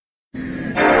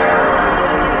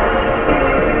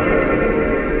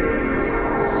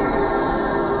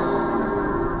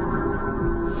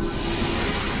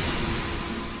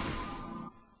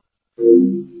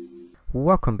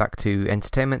welcome back to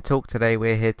Entertainment Talk. Today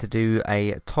we're here to do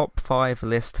a top 5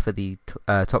 list for the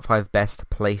top 5 best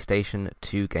PlayStation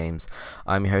 2 games.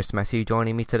 I'm your host Matthew.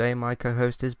 Joining me today, my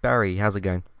co-host is Barry. How's it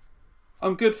going?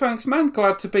 I'm good, thanks, man.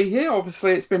 Glad to be here.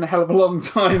 Obviously, it's been a hell of a long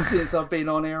time since I've been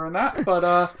on here and that,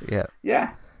 but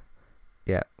yeah.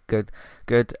 Good.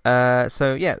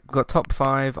 So yeah, we've got top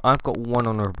 5. I've got one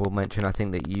honourable mention. I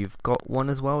think that you've got one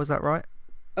as well. Is that right?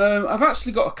 I've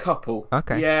actually got a couple.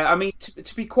 Okay. Yeah, I mean,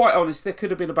 to be quite honest, there could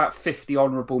have been about 50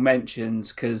 honourable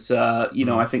mentions because, I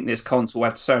think this console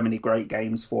had so many great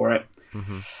games for it.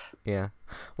 Mm-hmm. Yeah.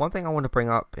 One thing I want to bring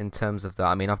up in terms of that,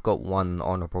 I mean, I've got one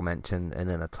honourable mention and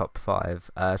then a top 5.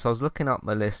 So I was looking up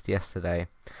my list yesterday,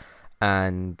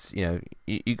 and,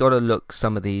 you got to look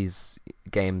some of these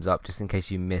games up just in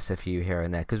case you miss a few here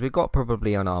and there, because we've got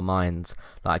probably on our minds,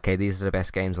 like, okay, these are the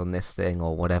best games on this thing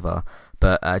or whatever,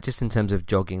 but just in terms of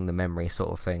jogging the memory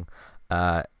sort of thing,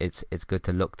 it's good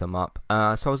to look them up.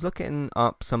 So I was looking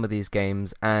up some of these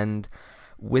games, and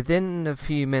within a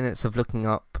few minutes of looking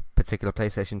up particular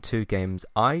PlayStation 2 games,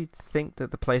 I think that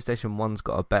the PlayStation 1's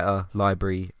got a better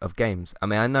library of games. I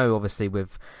mean, I know obviously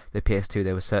with the PS2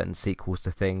 there were certain sequels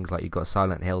to things, like you've got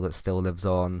Silent Hill that still lives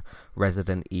on,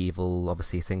 Resident Evil,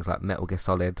 obviously things like Metal Gear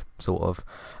Solid sort of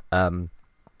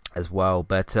as well,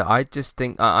 but I just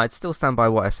think I'd still stand by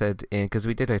what I said because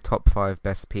we did a top 5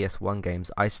 best PS1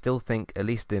 games. I still think, at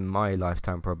least in my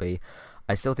lifetime probably,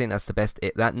 I still think that's the best.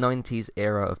 That 90s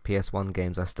era of PS1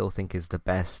 games I still think is the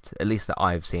best, at least that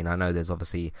I've seen. I know there's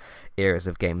obviously eras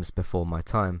of games before my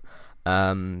time.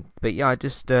 But yeah, I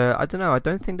don't know. I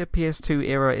don't think the PS2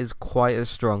 era is quite as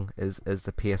strong as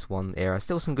the PS1 era.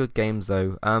 Still some good games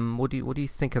though. What do you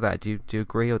think of that? Do you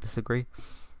agree or disagree?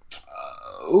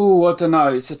 I don't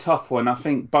know. It's a tough one. I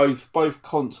think both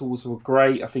consoles were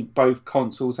great. I think both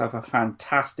consoles have a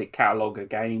fantastic catalogue of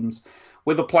games.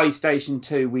 With the PlayStation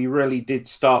 2, we really did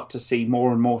start to see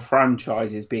more and more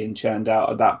franchises being churned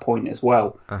out at that point as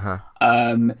well.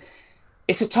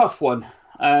 It's a tough one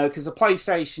because the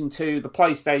PlayStation 2, the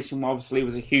PlayStation obviously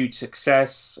was a huge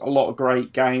success, a lot of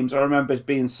great games. I remember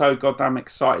being so goddamn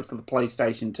excited for the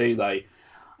PlayStation 2 though.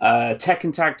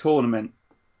 Tekken Tag Tournament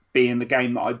being the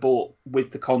game that I bought with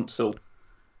the console,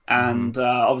 and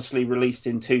obviously released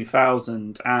in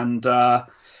 2000, and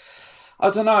I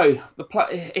don't know.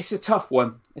 It's a tough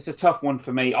one. It's a tough one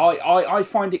for me. I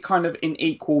find it kind of in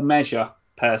equal measure,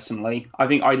 personally. I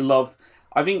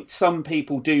think some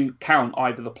people do count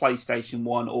either the PlayStation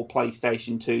 1 or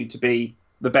PlayStation 2 to be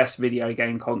the best video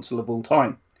game console of all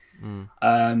time.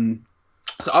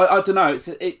 So I don't know.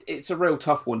 It's a real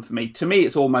tough one for me. To me,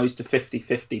 it's almost a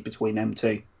 50-50 between them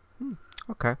two.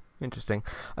 Okay, interesting.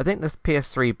 I think the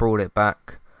PS3 brought it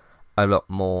back a lot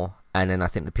more. And then I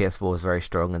think the PS4 is very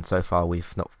strong, and so far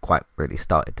we've not quite really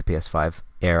started the PS5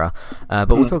 era. But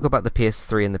we'll talk about the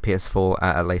PS3 and the PS4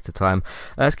 at a later time.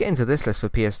 Let's get into this list for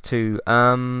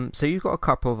PS2. So you've got a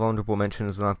couple of honourable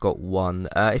mentions, and I've got one.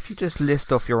 If you just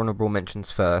list off your honourable mentions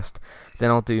first,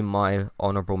 then I'll do my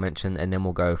honourable mention, and then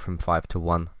we'll go from 5 to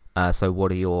 1. So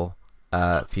what are your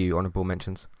few honourable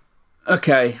mentions?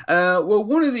 Okay, well,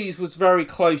 one of these was very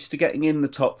close to getting in the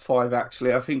top 5,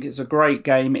 actually. I think it's a great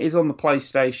game. It is on the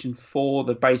PlayStation 4.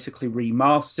 They basically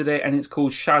remastered it, and it's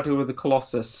called Shadow of the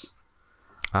Colossus.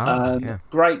 Yeah.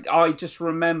 Great. I just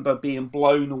remember being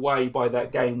blown away by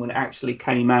that game when it actually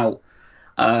came out.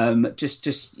 Just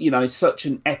such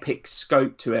an epic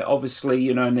scope to it. Obviously,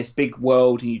 in this big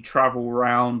world, and you travel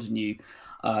around, and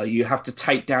you have to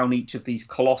take down each of these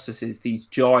colossuses, these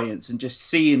giants, and just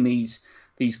seeing these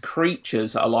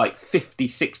creatures that are like 50,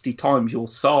 60 times your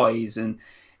size, and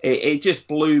it just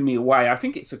blew me away. I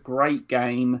think it's a great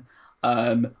game.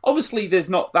 Obviously, there's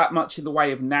not that much in the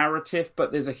way of narrative,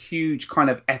 but there's a huge kind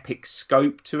of epic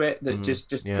scope to it that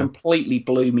just completely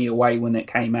blew me away when it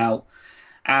came out.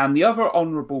 And the other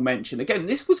honourable mention, again,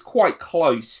 this was quite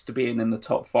close to being in the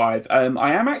top 5. I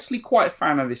am actually quite a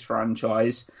fan of this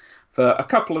franchise for a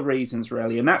couple of reasons,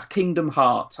 really, and that's Kingdom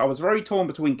Hearts. I was very torn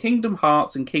between Kingdom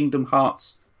Hearts and Kingdom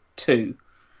Hearts 2.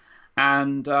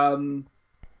 And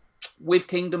with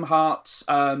Kingdom Hearts,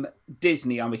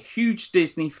 Disney, I'm a huge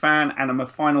Disney fan, and I'm a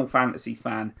Final Fantasy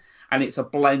fan, and it's a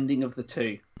blending of the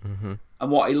two. And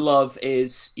what I love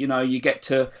is, you get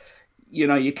to...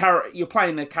 you're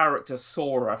playing the character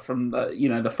Sora from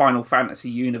the Final Fantasy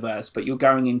universe, but you're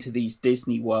going into these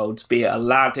Disney worlds, be it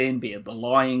Aladdin, be it The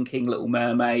Lion King, Little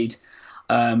Mermaid.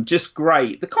 Just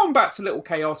great. The combat's a little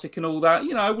chaotic and all that.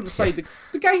 I wouldn't say the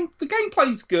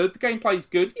gameplay's good. The gameplay's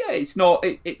good. Yeah,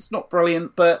 it's not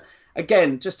brilliant, but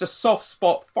again, just a soft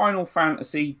spot. Final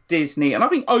Fantasy, Disney, and I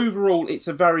think overall it's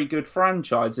a very good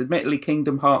franchise. Admittedly,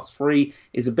 Kingdom Hearts 3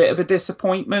 is a bit of a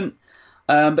disappointment.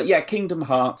 But yeah, Kingdom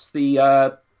Hearts,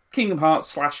 the Kingdom Hearts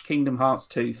slash Kingdom Hearts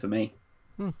 2 for me.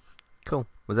 Cool.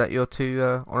 Was that your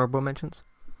two honorable mentions?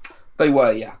 They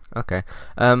were, yeah. Okay.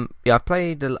 Yeah, I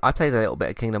played a little bit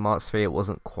of Kingdom Hearts 3. It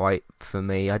wasn't quite for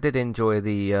me. I did enjoy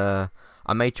the.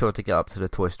 I made sure to get up to the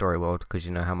Toy Story world because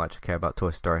you know how much I care about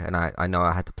Toy Story, and I know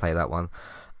I had to play that one.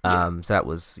 So that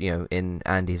was in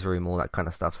Andy's room, all that kind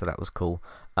of stuff. So that was cool.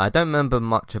 I don't remember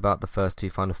much about the first two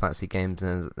Final Fantasy games,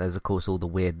 and there's of course all the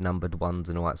weird numbered ones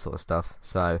and all that sort of stuff.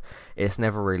 So it's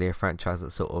never really a franchise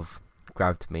that sort of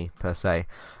grabbed me per se.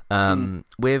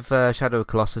 With Shadow of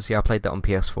Colossus, yeah, I played that on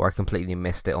PS4. I completely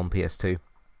missed it on PS2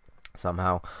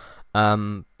 somehow.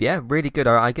 Yeah, really good.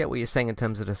 I get what you're saying in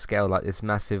terms of the scale, like this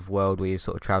massive world where you're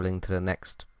sort of traveling to the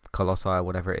next Colossi or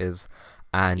whatever it is,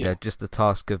 and just the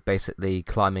task of basically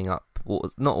climbing up.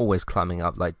 Well, not always climbing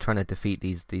up, like trying to defeat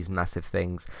these massive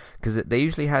things, because they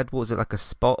usually had, what was it, like a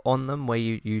spot on them where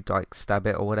you like stab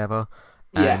it or whatever.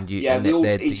 And they all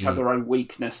each have their own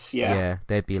weakness. Yeah,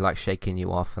 they'd be like shaking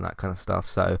you off and that kind of stuff.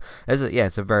 So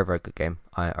it's a very, very good game.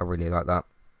 I really like that.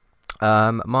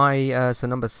 So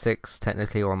number 6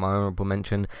 technically, or my honorable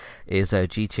mention, is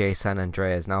GTA San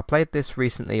Andreas. Now I played this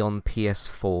recently on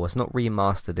PS4. It's not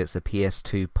remastered. It's a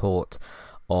PS2 port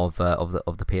of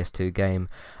the PS2 game.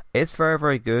 It's very,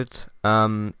 very good.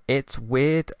 It's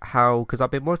weird how, because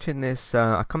I've been watching this.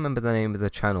 I can't remember the name of the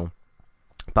channel.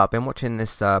 But I've been watching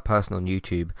this person on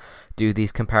YouTube do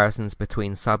these comparisons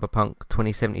between Cyberpunk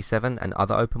 2077 and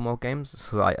other open world games.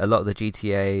 So like a lot of the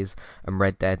GTAs and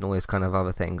Red Dead and all these kind of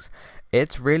other things.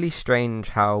 It's really strange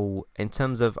how, in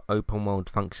terms of open world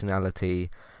functionality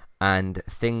and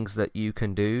things that you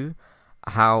can do,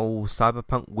 how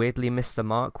Cyberpunk weirdly missed the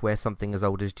mark, where something as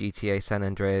old as GTA San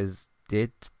Andreas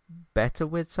did better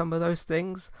with some of those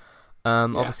things.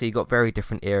 Obviously you got very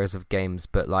different eras of games,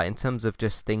 but like in terms of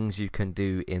just things you can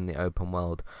do in the open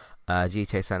world,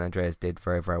 GTA San Andreas did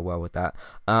very, very well with that.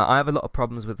 I have a lot of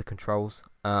problems with the controls,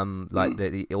 like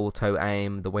the auto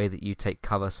aim, the way that you take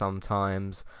cover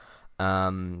sometimes.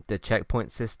 The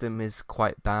checkpoint system is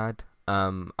quite bad.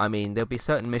 I mean, there'll be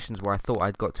certain missions where I thought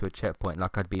I'd got to a checkpoint,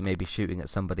 like I'd be maybe shooting at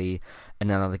somebody, and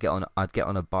then I'd get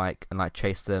on a bike and like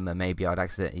chase them, and maybe I'd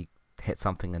accidentally hit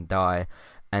something and die.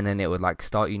 And then it would like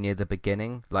start you near the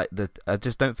beginning. Like I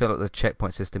just don't feel like the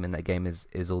checkpoint system in that game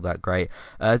is all that great.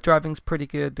 Driving's pretty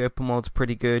good. The open world's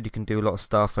pretty good. You can do a lot of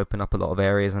stuff, open up a lot of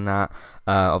areas and that.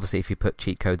 Obviously, if you put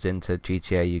cheat codes into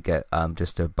GTA, you get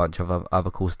just a bunch of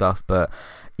other cool stuff. But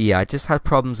yeah, I just had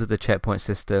problems with the checkpoint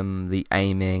system, the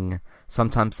aiming,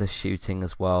 sometimes the shooting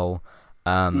as well.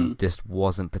 Just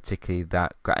wasn't particularly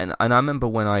that great. And I remember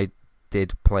when I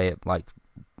did play it, like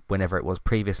whenever it was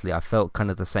previously, I felt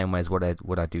kind of the same way as what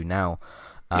I do now.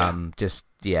 It's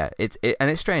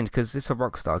strange because it's a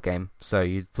Rockstar game, so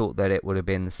you thought that it would have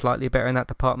been slightly better in that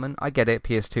department. I get it,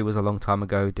 PS2 was a long time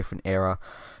ago, different era,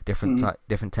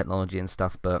 different technology and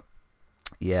stuff, but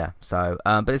yeah, so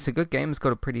but it's a good game. It's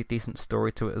got a pretty decent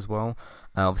story to it as well,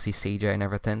 obviously CJ and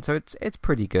everything, so it's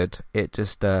pretty good. It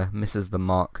just misses the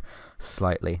mark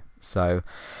slightly. So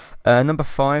number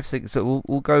 5, so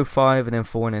we'll go 5 and then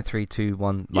 4 and then 3, 2,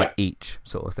 1, like each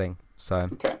sort of thing. So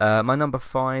my number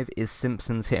 5 is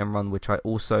Simpsons Hit and Run, which I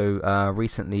also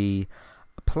recently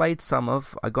played some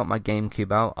of. I got my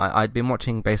GameCube out. I'd been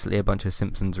watching basically a bunch of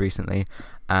Simpsons recently,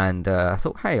 and I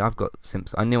thought, hey, I've got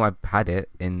Simpsons. I knew I had it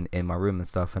in my room and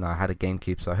stuff, and I had a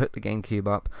GameCube, so I hooked the GameCube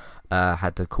up.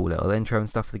 Had the cool little intro and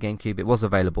stuff for the GameCube. It was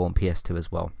available on PS2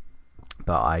 as well,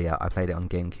 but I played it on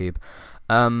GameCube.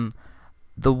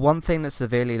 The one thing that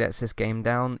severely lets this game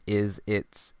down is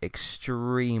it's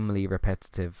extremely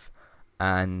repetitive,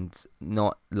 and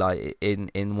not like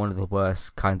in one of the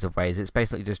worst kinds of ways. It's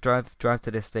basically just drive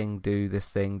to this thing, do this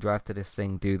thing, drive to this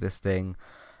thing, do this thing,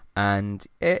 and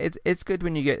it's good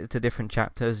when you get to different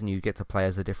chapters and you get to play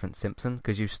as a different Simpson,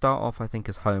 because you start off I think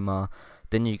as Homer,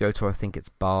 then you go to I think it's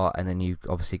Bart, and then you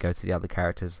obviously go to the other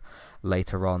characters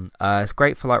later on. It's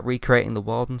great for like recreating the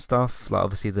world and stuff, like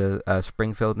obviously the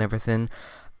Springfield and everything.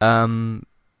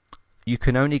 You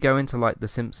can only go into like the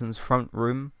Simpsons front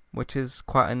room, which is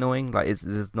quite annoying. Like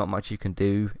there's not much you can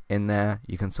do in there.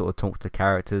 You can sort of talk to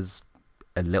characters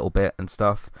a little bit and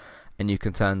stuff, and you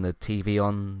can turn the TV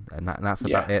on, and that's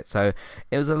about it. So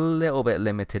it was a little bit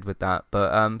limited with that,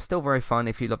 but still very fun.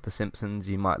 If you love the Simpsons,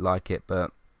 you might like it,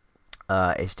 but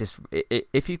it's just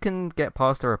if you can get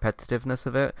past the repetitiveness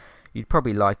of it, you'd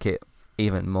probably like it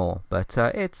even more. But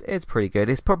it's pretty good.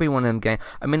 It's probably one of them games.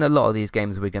 I mean, a lot of these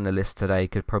games we're going to list today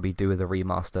could probably do with a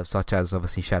remaster, such as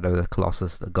obviously Shadow of the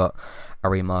Colossus that got a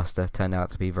remaster, turned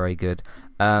out to be very good.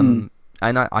 And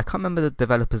I can't remember the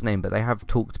developer's name, but they have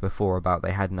talked before about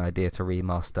they had an idea to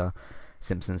remaster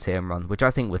Simpsons Hit and Run, which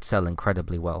I think would sell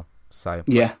incredibly well. So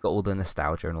Yeah, got all the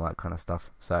nostalgia and all that kind of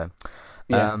stuff. So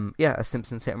yeah. yeah, a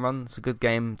Simpsons Hit and Run. It's a good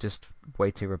game, just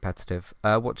way too repetitive.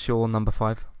 What's your number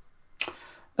 5?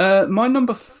 My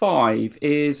number 5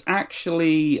 is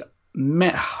actually.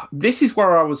 This is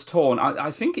where I was torn.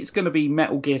 I think it's going to be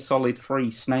Metal Gear Solid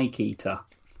 3 Snake Eater.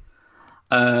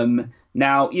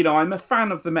 Now, I'm a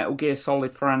fan of the Metal Gear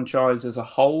Solid franchise as a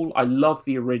whole. I love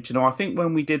the original. I think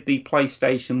when we did the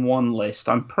PlayStation 1 list,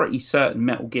 I'm pretty certain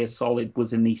Metal Gear Solid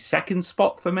was in the second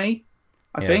spot for me,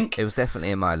 I think. It was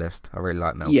definitely in my list. I really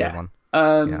like Metal Gear 1.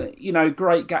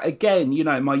 Great.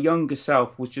 Again, my younger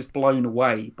self was just blown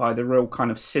away by the real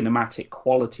kind of cinematic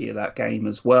quality of that game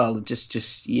as well.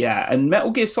 Yeah. And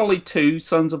Metal Gear Solid 2,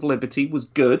 Sons of Liberty was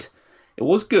good. It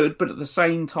was good, but at the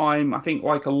same time, I think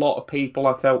like a lot of people,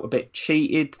 I felt a bit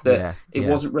cheated that it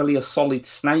wasn't really a Solid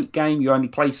Snake game. You only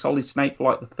play Solid Snake for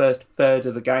like the first third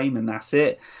of the game, and that's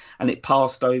it. And it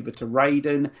passed over to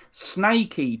Raiden.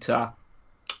 Snake Eater,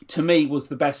 to me, was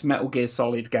the best Metal Gear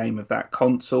Solid game of that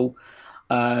console.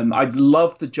 I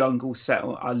love the jungle set.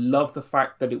 I love the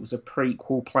fact that it was a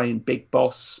prequel playing Big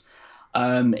Boss.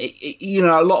 A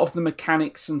lot of the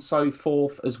mechanics and so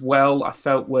forth as well, I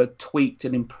felt were tweaked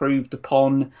and improved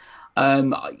upon.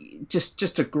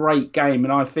 Just a great game,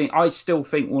 and I still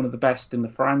think one of the best in the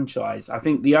franchise. I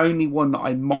think the only one that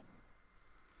I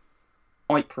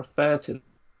might prefer to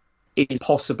is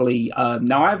possibly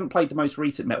now I haven't played the most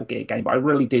recent Metal Gear game, but I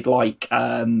really did like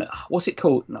what's it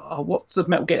called? What's the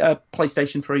Metal Gear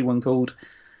PlayStation 3 one called?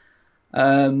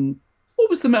 What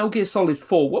was the Metal Gear Solid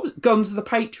 4? What was Guns of the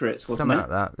Patriots, wasn't Something it? like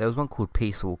that. There was one called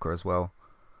Peace Walker as well.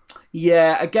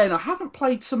 Yeah, again, I haven't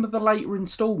played some of the later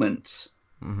installments,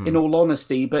 in all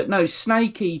honesty, but no,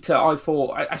 Snake Eater, I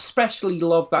especially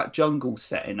love that jungle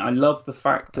setting. I love the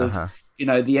fact of,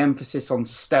 the emphasis on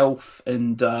stealth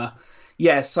and,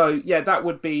 that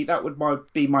would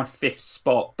be my fifth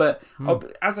spot. But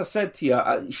as I said to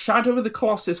you, Shadow of the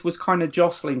Colossus was kind of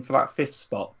jostling for that fifth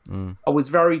spot. I was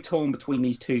very torn between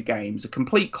these two games, a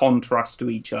complete contrast to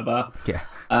each other. Yeah.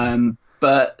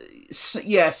 But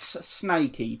yes,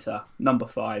 Snake Eater, number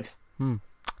 5.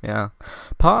 Yeah.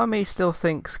 Part of me still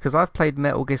thinks, because I've played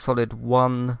Metal Gear Solid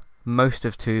 1, most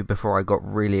of 2 before I got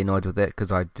really annoyed with it,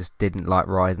 because I just didn't like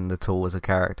Raiden at all as a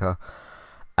character.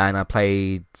 And I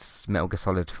played Metal Gear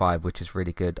Solid 5, which is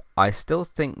really good. I still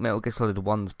think Metal Gear Solid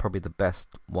 1's probably the best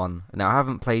one. Now, I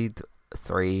haven't played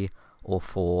 3 or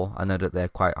 4. I know that they're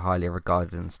quite highly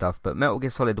regarded and stuff, but Metal Gear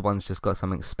Solid 1's just got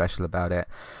something special about it.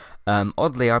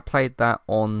 Oddly, I played that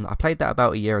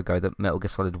about a year ago, the Metal Gear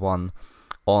Solid 1,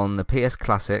 on the PS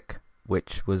Classic,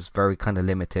 which was very kind of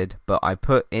limited, but I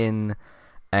put in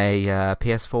a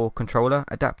PS4 controller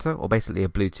adapter, or basically a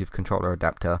Bluetooth controller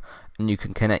adapter, and you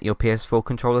can connect your PS4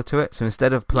 controller to it. So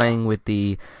instead of playing with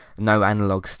the no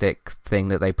analog stick thing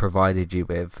that they provided you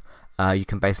with, you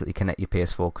can basically connect your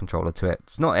PS4 controller to it.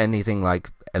 It's not anything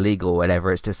like illegal or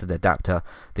whatever, it's just an adapter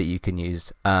that you can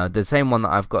use. The same one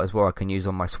that I've got as well, I can use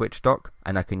on my Switch dock,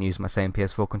 and I can use my same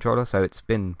PS4 controller, so it's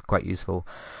been quite useful.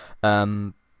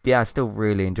 I still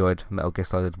really enjoyed Metal Gear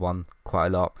Solid 1 quite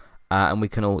a lot. And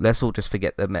let's all just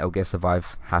forget that Metal Gear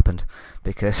Survive happened,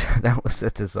 because that was a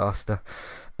disaster.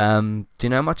 Do you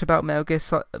know much about Metal Gear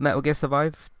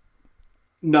Survive?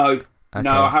 No, Okay.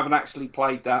 No, I haven't actually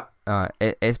played that.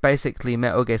 It's basically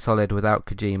Metal Gear Solid without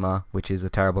Kojima, which is a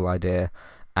terrible idea,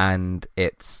 and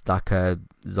it's like a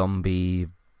zombie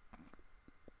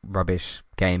rubbish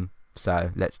game.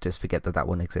 So let's just forget that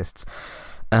one exists.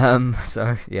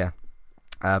 So yeah.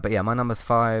 But yeah, my number's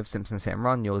 5, Simpsons Hit and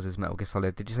Run. Yours is Metal Gear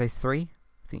Solid. Did you say 3?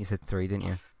 I think you said 3, didn't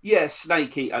you? Yeah,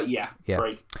 Snake Eater. Yeah,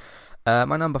 3.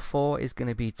 My number 4 is going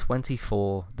to be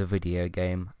 24, the video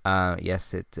game.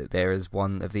 Yes, there is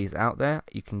one of these out there.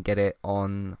 You can get it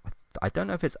on... I don't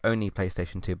know if it's only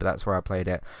PlayStation 2, but that's where I played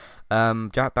it.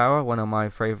 Jack Bauer, one of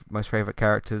my most favourite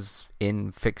characters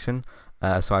in fiction,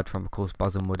 aside from, of course,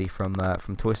 Buzz and Woody from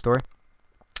Toy Story.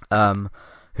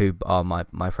 Who are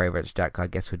my favourites. Jack, I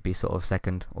guess, would be sort of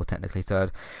second or technically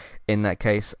third in that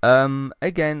case.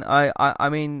 Again, I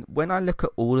mean, when I look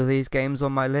at all of these games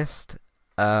on my list,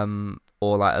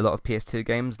 or like a lot of PS2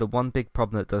 games, the one big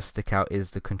problem that does stick out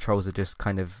is the controls are just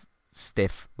kind of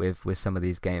stiff with some of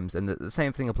these games, and the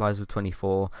same thing applies with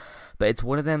 24. But it's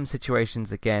one of them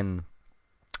situations again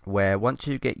where once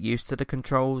you get used to the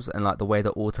controls and like the way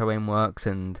that auto aim works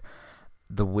and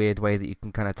the weird way that you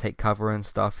can kind of take cover and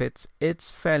stuff,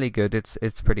 it's fairly good.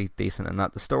 It's pretty decent, and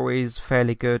that the story's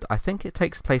fairly good. I think it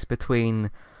takes place between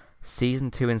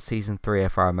season 2 and season 3,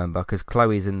 if I remember, because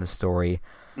Chloe's in the story.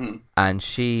 And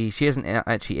she isn't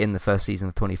actually in the first season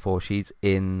of 24. She's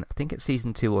in, I think it's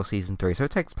season 2 or season 3. So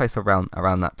it takes place around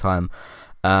that time.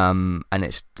 And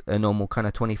it's a normal kind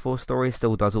of 24 story.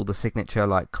 Still does all the signature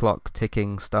like clock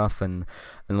ticking stuff and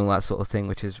all that sort of thing.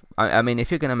 Which is, I mean, if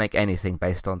you're going to make anything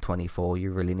based on 24,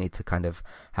 you really need to kind of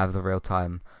have the real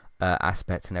time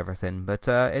aspect and everything. But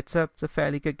it's a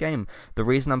fairly good game. The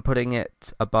reason I'm putting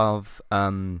it above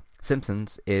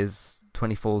Simpsons is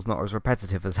 24 is not as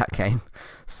repetitive as that game,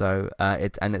 so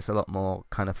it's a lot more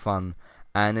kind of fun.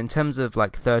 And in terms of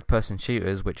like third-person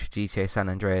shooters, which GTA San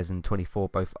Andreas and 24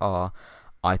 both are,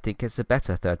 I think it's a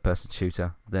better third-person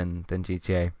shooter than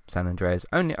GTA San Andreas.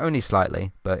 Only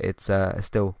slightly, but it's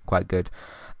still quite good.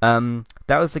 That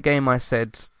was the game I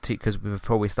said to, because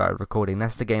before we started recording,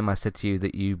 that's the game I said to you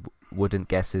that you wouldn't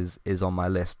guess is on my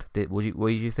list. Were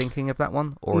you thinking of that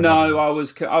one? Or no, I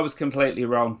was completely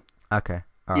wrong. Okay.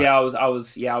 Right. Yeah,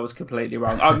 I was completely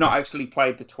wrong. I've not actually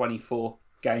played the 24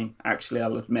 game, actually,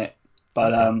 I'll admit.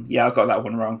 But I got that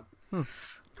one wrong.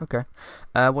 Okay.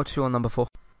 What's your number 4?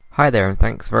 Hi there, and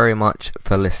thanks very much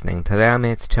for listening. Today I'm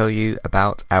here to tell you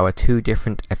about our 2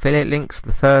 different affiliate links.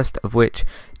 The first of which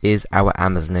is our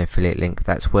Amazon affiliate link.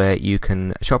 That's where you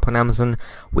can shop on Amazon.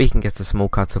 We can get a small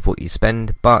cut of what you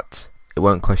spend, but it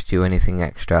won't cost you anything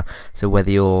extra. So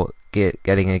whether you're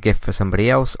getting a gift for somebody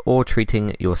else or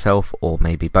treating yourself, or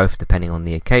maybe both depending on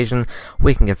the occasion,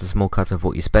 we can get a small cut of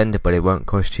what you spend, but it won't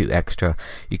cost you extra.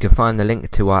 You can find the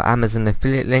link to our Amazon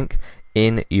affiliate link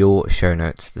in your show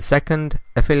notes. The second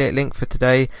affiliate link for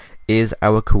today is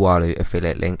our Kualu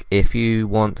affiliate link. If you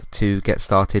want to get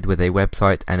started with a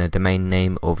website and a domain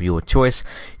name of your choice,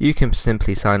 you can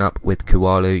simply sign up with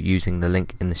Kualu using the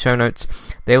link in the show notes.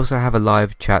 They also have a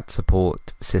live chat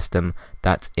support system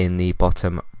that's in the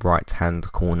bottom right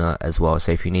hand corner as well.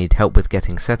 So if you need help with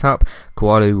getting set up,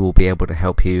 Kualu will be able to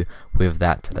help you with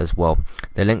that as well.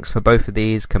 The links for both of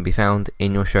these can be found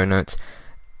in your show notes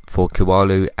for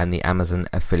Kualu and the Amazon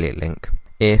affiliate link.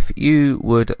 If you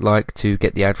would like to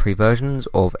get the ad-free versions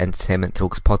of Entertainment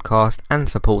Talks podcast and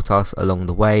support us along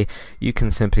the way, you can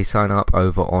simply sign up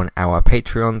over on our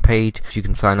Patreon page. You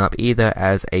can sign up either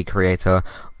as a creator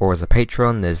or as a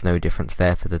patron. There's no difference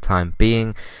there for the time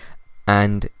being.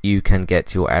 And you can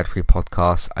get your ad-free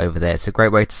podcasts over there. It's a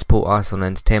great way to support us on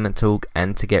Entertainment Talk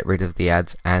and to get rid of the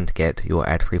ads and get your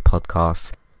ad-free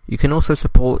podcasts. You can also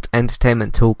support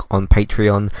Entertainment Talk on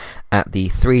Patreon at the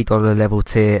 $3 level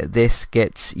tier. This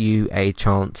gets you a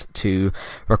chance to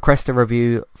request a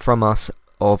review from us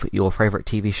of your favourite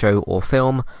TV show or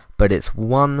film, but it's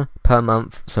one per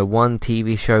month, so one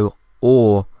TV show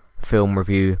or film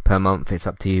review per month. It's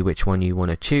up to you which one you want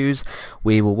to choose.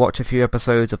 We will watch a few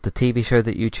episodes of the TV show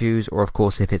that you choose, or of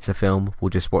course if it's a film,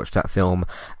 we'll just watch that film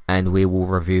and we will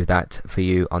review that for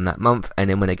you on that month.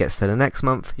 And then when it gets to the next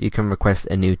month, you can request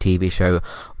a new TV show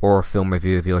or a film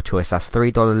review of your choice. That's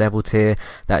 $3 level tier.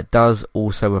 That does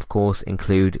also of course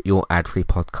include your ad-free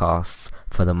podcasts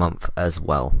for the month as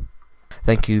well.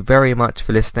 Thank you very much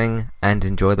for listening and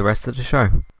enjoy the rest of the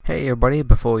show. Hey everybody,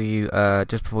 before you go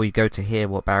to hear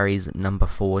what Barry's number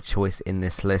 4 choice in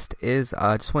this list is,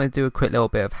 I just want to do a quick little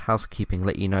bit of housekeeping,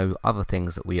 let you know other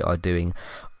things that we are doing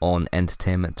on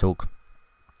Entertainment Talk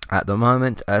at the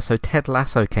moment. So Ted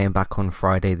Lasso came back on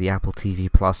Friday, the Apple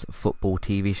TV Plus football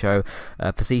TV show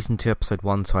for season 2 episode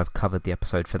 1, so I've covered the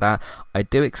episode for that. I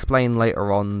do explain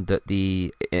later on that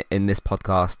in this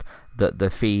podcast that the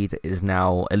feed is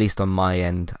now, at least on my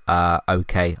end,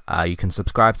 okay. You can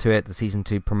subscribe to it. The season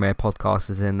 2 premiere podcast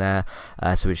is in there,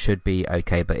 so it should be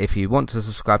okay. But if you want to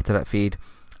subscribe to that feed,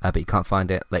 but you can't find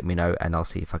it, let me know and I'll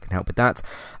see if I can help with that.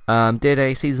 Did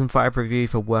a season 5 review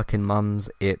for Working Mums.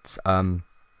 It's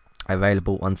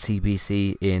available on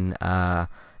CBC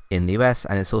in the US,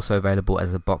 and it's also available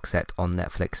as a box set on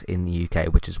Netflix in the UK,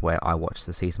 which is where I watched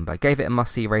the season. But I gave it a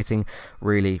must-see rating.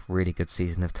 Really, really good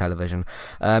season of television.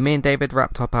 Me and David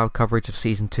wrapped up our coverage of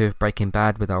season 2 of Breaking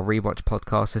Bad with our rewatch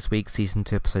podcast this week. Season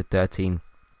 2 episode 13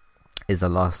 is the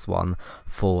last one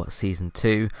for season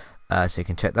 2. So you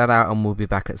can check that out, and we'll be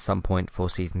back at some point for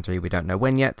season 3. We don't know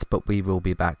when yet, but we will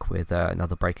be back with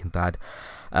another Breaking Bad,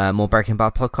 more Breaking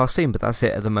Bad podcast soon. But that's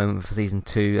it at the moment for season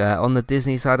 2. On the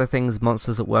Disney side of things,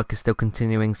 Monsters at Work is still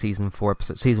continuing. Season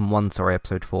 1,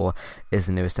 episode 4 is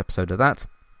the newest episode of that.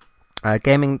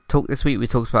 Gaming talk this week, we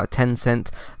talked about Tencent,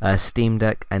 Steam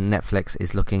Deck, and Netflix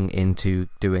is looking into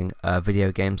doing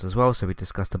video games as well, so we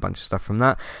discussed a bunch of stuff from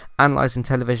that. Analyzing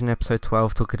Television, episode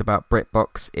 12, talking about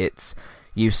BritBox. It's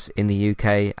use in the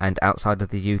UK and outside of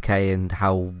the UK, and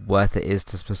how worth it is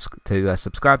to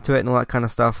subscribe to it and all that kind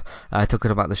of stuff.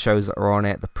 Talking about the shows that are on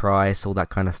it, the price, all that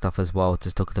kind of stuff as well.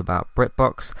 Just talking about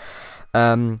BritBox.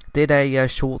 Did a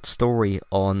short story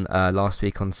on last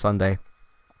week on Sunday.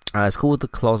 It's called The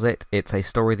Closet. It's a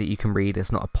story that you can read. It's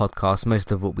not a podcast.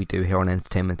 Most of what we do here on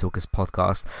Entertainment Talk is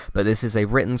podcast, but this is a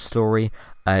written story.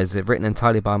 It's written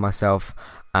entirely by myself,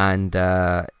 and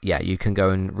you can go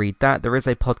and read that. There is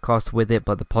a podcast with it,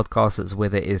 but the podcast that's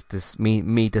with it is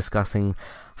me discussing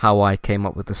how I came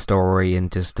up with the story and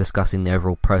just discussing the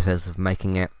overall process of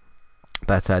making it.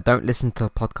 But don't listen to the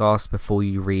podcast before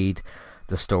you read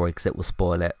the story, because it will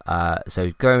spoil it.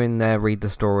 So go in there, read the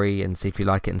story, and see if you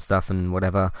like it and stuff and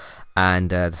whatever.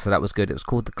 And so that was good. It was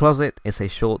called The Closet. It's a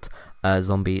short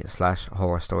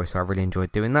zombie/horror story, so I really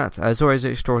enjoyed doing that. Zoro's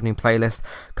Extraordinary Playlist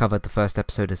covered the first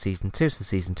episode of Season 2, so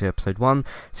Season 2, Episode 1.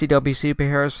 CW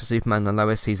Superheroes for Superman and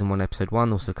Lois, Season 1, Episode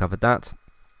 1, also covered that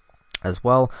as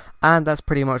well. And that's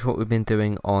pretty much what we've been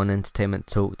doing on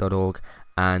entertainmenttalk.org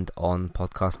and on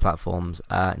podcast platforms.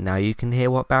 Now you can hear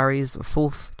what Barry's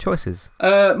fourth choice is.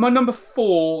 My number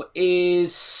 4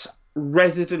 is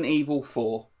Resident Evil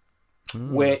 4,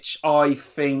 which I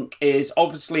think is,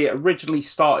 obviously it originally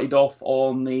started off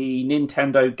on the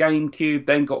Nintendo GameCube,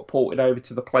 then got ported over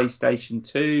to the PlayStation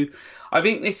 2. I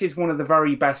think this is one of the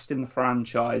very best in the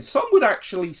franchise. Some would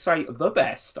actually say the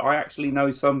best. I actually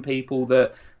know some people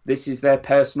that this is their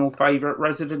personal favourite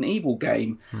Resident Evil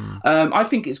game. I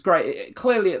think it's great.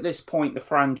 Clearly, at this point, the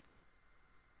franchise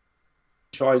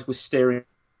was steering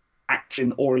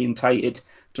action-orientated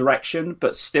direction,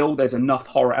 but still, there's enough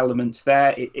horror elements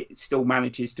there. It still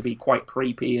manages to be quite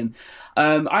creepy, and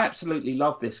I absolutely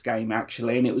love this game,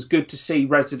 actually. And it was good to see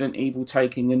Resident Evil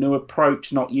taking a new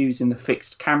approach, not using the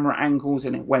fixed camera angles,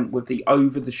 and it went with the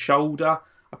over-the-shoulder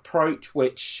approach,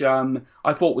 which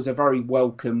I thought was a very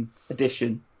welcome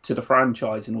addition to the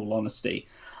franchise, in all honesty.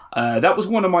 That was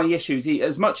one of my issues.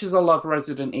 As much as I love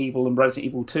Resident Evil and Resident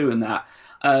Evil 2 and that,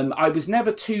 I was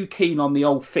never too keen on the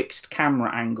old fixed camera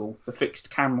angle, the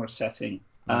fixed camera setting.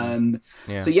 So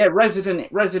yeah,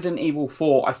 Resident Evil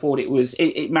 4, I thought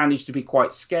it managed to be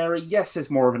quite scary. Yes, there's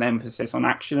more of an emphasis on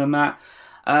action and that.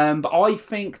 But I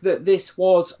think that this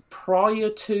was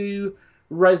prior to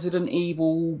Resident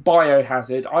Evil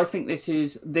Biohazard. I think this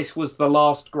was the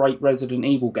last great Resident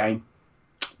Evil game.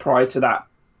 Prior to that,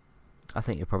 I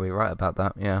think you're probably right about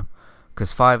that. Yeah,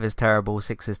 because 5 is terrible,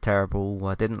 6 is terrible.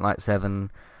 I didn't like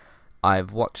 7.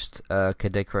 I've watched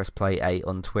Kadikarus play 8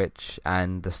 on Twitch,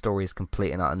 and the story is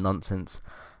complete and utter nonsense.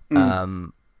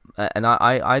 And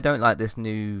I don't like this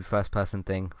new first person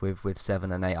thing with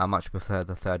 7 and 8. I much prefer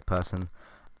the third person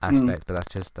aspect, but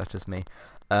that's just me.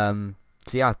 So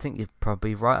yeah, I think you're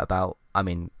probably right about. I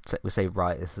mean, we say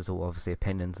right. This is all obviously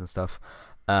opinions and stuff.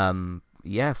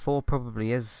 Yeah, 4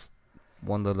 probably is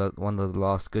one of the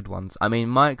last good ones. I mean,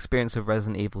 my experience of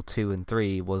Resident Evil 2 and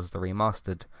 3 was the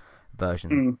remastered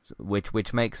version,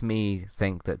 which makes me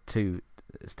think that 2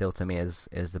 still to me is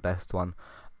the best one.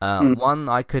 1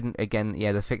 I couldn't, again,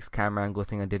 the fixed camera angle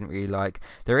thing I didn't really like.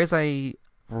 There is a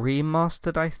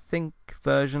remastered, I think,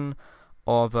 version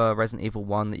of Resident Evil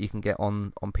 1 that you can get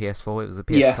on PS4. It was a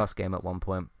PS Plus game at one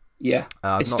point. Yeah,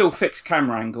 it's still fixed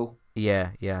camera angle. Yeah,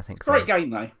 I think so. Great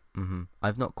game though.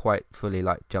 I've not quite fully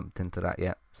jumped into that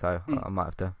yet, so I might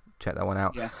have to check that one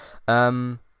out. Yeah.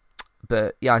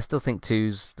 But yeah, I still think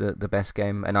 2's the best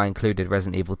game, and I included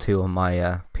Resident Evil 2 on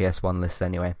my PS1 list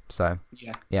anyway. So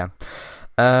yeah.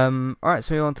 All right,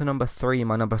 so we on to number 3.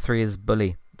 My number 3 is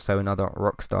Bully, so another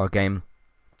Rockstar game.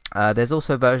 There's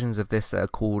also versions of this that are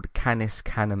called Canis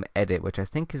Canem Edit, which I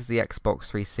think is the Xbox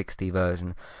 360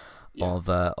 version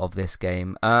of this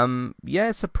game.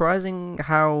 It's surprising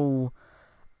how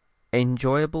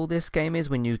enjoyable this game is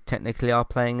when you technically are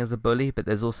playing as a bully, but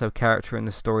there's also a character in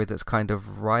the story that's kind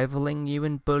of rivaling you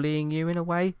and bullying you in a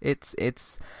way. It's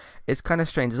kind of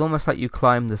strange. It's almost like you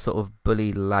climb the sort of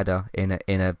bully ladder in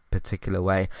a particular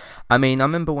way. I mean, I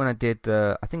remember when I did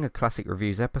I think a Classic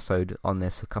Reviews episode on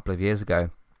this a couple of years ago,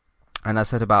 and I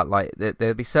said about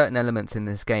there'd be certain elements in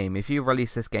this game. If you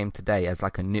release this game today as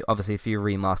a new, obviously if you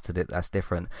remastered it, that's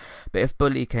different. But if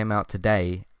Bully came out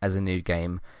today as a new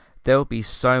game, there'll be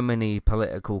so many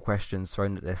political questions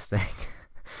thrown at this thing.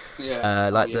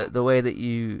 The way that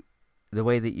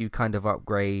you kind of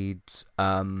upgrade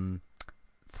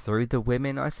through the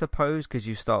women, I suppose, because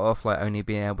you start off only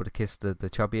being able to kiss the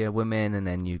chubbier women, and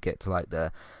then you get to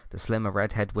the slimmer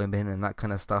redhead women and that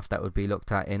kind of stuff that would be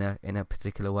looked at in a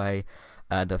particular way.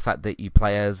 The fact that you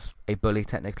play as a bully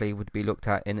technically would be looked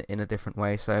at in a different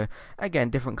way. So again,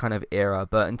 different kind of era.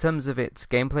 But in terms of its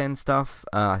gameplay and stuff,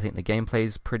 I think the gameplay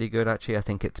is pretty good actually. I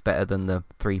think it's better than the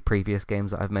 3 previous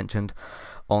games that I've mentioned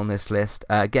on this list.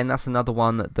 Again, that's another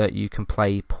one that you can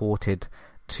play ported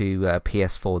to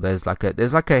PS4.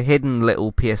 There's like a hidden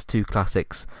little PS2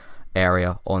 classics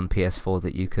area on PS4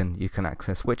 that you can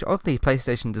access, which oddly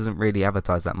PlayStation doesn't really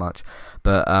advertise that much,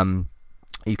 but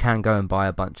you can go and buy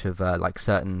a bunch of like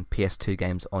certain PS2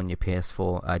 games on your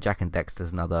PS4. Jak and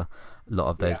Daxter's another lot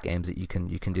of those games that you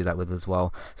can do that with as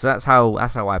well. So that's how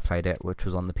I played it, which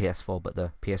was on the PS4, but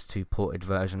the PS2 ported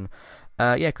version.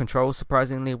 Controls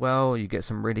surprisingly well. You get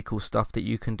some really cool stuff that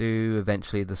you can do.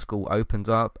 Eventually the school opens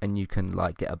up and you can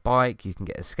like get a bike, you can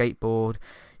get a skateboard,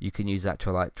 you can use that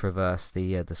to like traverse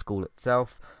the school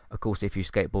itself. Of course, if you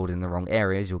skateboard in the wrong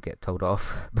areas, you'll get told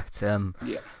off.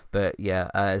 But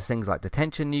there's things like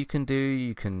detention you can do.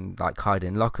 You can like hide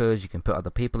in lockers. You can put other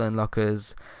people in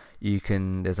lockers.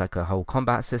 There's like a whole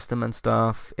combat system and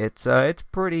stuff. It's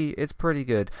pretty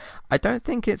good. I don't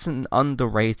think it's an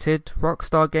underrated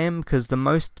Rockstar game, because the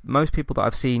most people that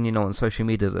I've seen, on social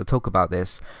media that talk about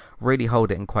this really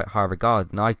hold it in quite high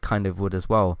regard, and I kind of would as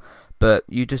well. But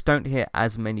you just don't hear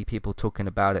as many people talking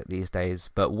about it these days.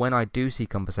 But when I do see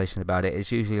conversation about it,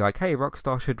 it's usually like, hey,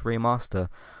 Rockstar should remaster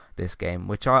this game,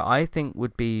 which I think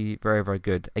would be very, very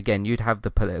good. Again, you'd have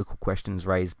the political questions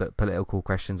raised, but political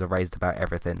questions are raised about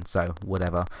everything, so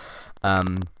whatever.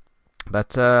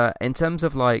 But in terms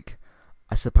of like,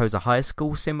 I suppose a high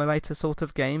school simulator sort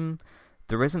of game,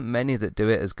 there isn't many that do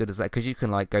it as good as that, because you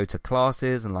can like go to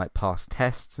classes and like pass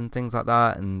tests and things like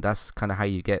that, and that's kind of how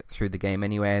you get through the game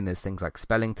anyway. And there's things like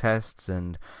spelling tests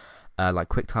and like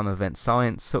quick time event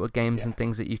science sort of games and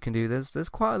things that you can do. There's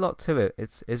quite a lot to it.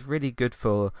 It's really good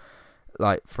for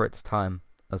its time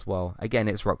as well. Again,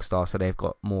 it's Rockstar, so they've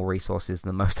got more resources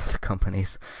than most other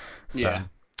companies. So,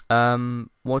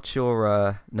 what's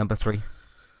your number 3?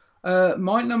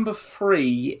 My number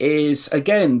 3 is,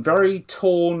 again, very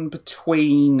torn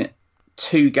between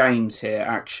 2 games here,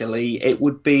 actually. It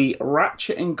would be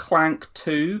Ratchet and Clank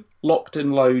 2, Locked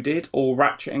and Loaded, or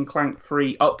Ratchet and Clank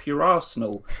 3, Up Your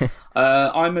Arsenal.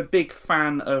 I'm a big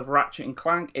fan of Ratchet and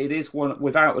Clank. It is,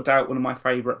 without a doubt, one of my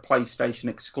favourite PlayStation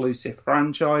exclusive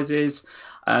franchises.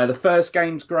 The first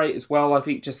game's great as well. I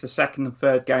think just the second and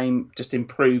third game just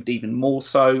improved even more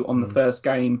so on the first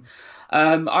game.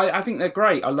 I think they're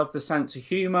great. I love the sense of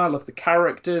humour. I love the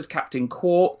characters. Captain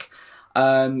Quark.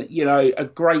 A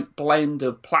great blend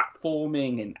of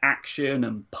platforming and action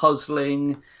and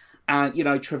puzzling,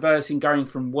 and traversing, going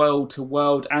from world to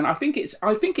world. And I think it's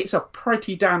a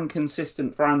pretty damn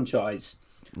consistent franchise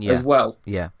as well.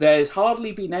 Yeah, there's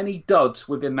hardly been any duds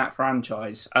within that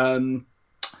franchise. Going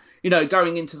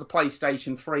into the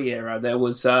PlayStation 3 era, there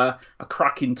was A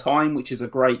Crack in Time, which is a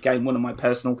great game, one of my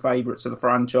personal favourites of the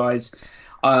franchise.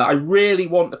 I really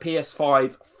want the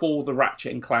PS5 for the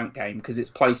Ratchet and Clank game, because it's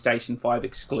PlayStation 5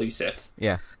 exclusive.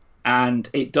 Yeah. And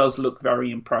it does look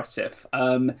very impressive.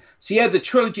 The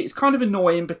trilogy is kind of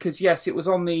annoying because, yes, it was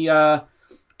on the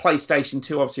PlayStation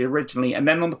 2, obviously, originally. And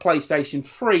then on the PlayStation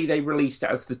 3, they released it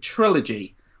as the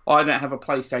trilogy. I don't have a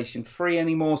PlayStation 3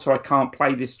 anymore, so I can't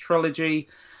play this trilogy.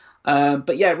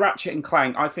 But yeah, Ratchet and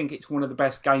Clank, I think it's one of the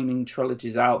best gaming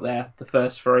trilogies out there, the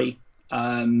first 3.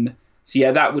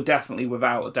 That would definitely,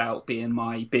 without a doubt, be in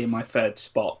my third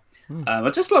spot. I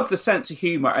just love the sense of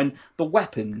humour and the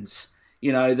weapons.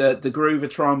 The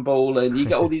Groovatron ball, and you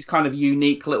get all these kind of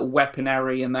unique little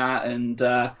weaponry and that. And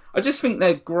I just think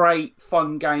they're great,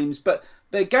 fun games. But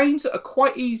they're games that are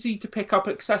quite easy to pick up,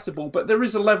 accessible. But there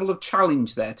is a level of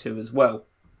challenge there too as well.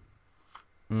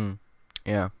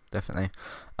 Yeah, definitely.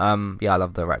 I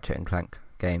love the Ratchet and Clank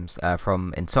games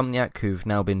from Insomniac, who've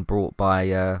now been brought by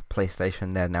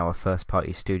PlayStation. They're now a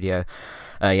first-party studio.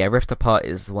 Rift Apart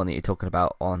is the one that you're talking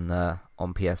about on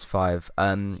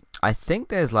PS5. I think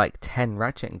there's like 10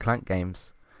 Ratchet and Clank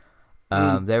games.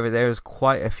 There's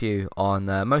quite a few on.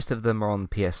 Most of them are on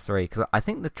PS3, because I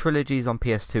think the trilogy's on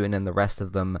PS2, and then the rest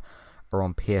of them are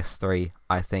on PS3.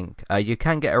 I think you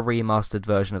can get a remastered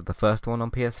version of the first one on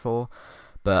PS4,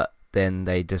 but then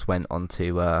they just went on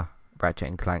to Ratchet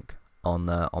and Clank on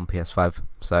PS5.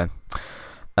 So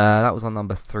that was on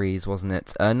number 3s, wasn't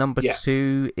it? Number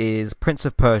 2 is Prince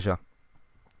of Persia.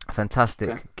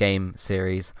 Fantastic game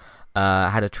series.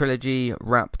 Had a trilogy,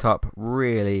 wrapped up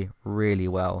really, really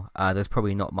well. There's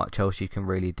probably not much else you can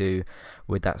really do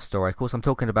with that story. Of course, I'm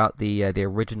talking about the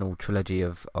original trilogy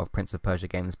of Prince of Persia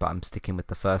games, but I'm sticking with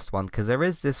the first one, because there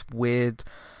is this weird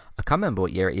I can't remember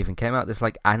what year it even came out. This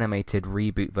like animated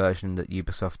reboot version that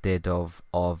Ubisoft did of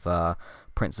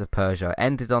Prince of Persia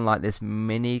ended on like this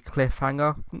mini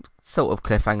cliffhanger, sort of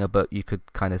cliffhanger, but you could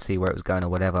kind of see where it was going or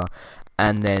whatever.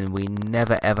 And then we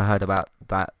never ever heard about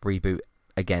that reboot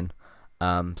again.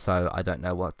 So I don't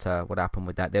know what happened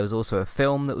with that. There was also a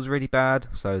film that was really bad.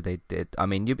 So they did. I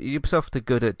mean, Ubisoft are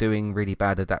good at doing really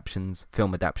bad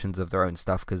film adaptations of their own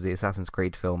stuff, because the Assassin's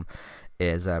Creed film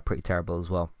is pretty terrible as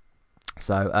well.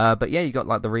 So, but yeah, you got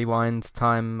like the rewind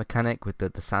time mechanic with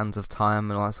the sands of time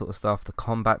and all that sort of stuff. The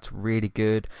combat's really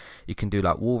good. You can do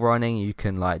like wall running. You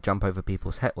can like jump over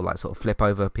people's head, or like sort of flip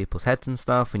over people's heads and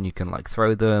stuff, and you can like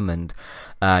throw them. And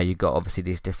you got obviously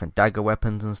these different dagger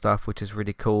weapons and stuff, which is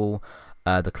really cool.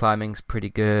 The climbing's pretty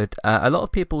good. A lot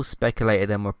of people speculated,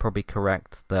 and were probably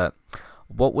correct, that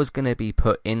what was going to be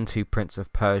put into Prince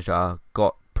of Persia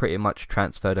got pretty much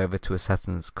transferred over to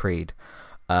Assassin's Creed,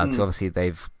 because obviously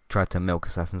they've tried to milk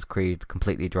Assassin's Creed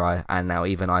completely dry, and now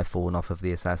even I've fallen off of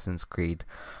the Assassin's Creed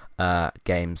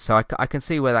games. So I can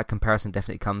see where that comparison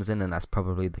definitely comes in, and that's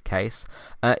probably the case.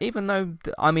 Even though,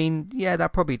 I mean, yeah,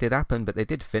 that probably did happen, but they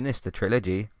did finish the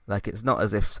trilogy. Like, it's not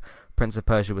as if Prince of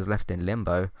Persia was left in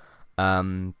limbo.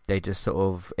 They just sort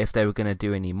of, if they were going to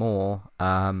do any more,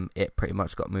 it pretty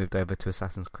much got moved over to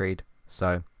Assassin's Creed.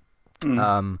 So,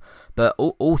 but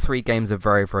all three games are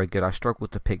very, very good. I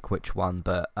struggled to pick which one,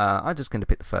 but I'm just going to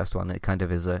pick the first one. It kind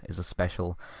of is a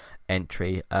special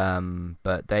entry.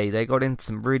 But they got into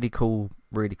some really cool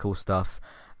stuff.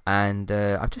 And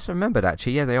I've just remembered,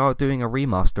 actually, yeah, they are doing a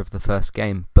remaster of the first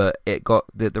game, but it got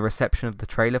the reception of the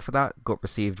trailer for that got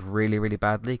received really, really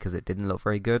badly, because it didn't look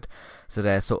very good. So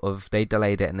they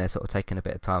delayed it, and they're sort of taking a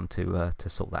bit of time to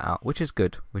sort that out, which is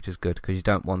good, because we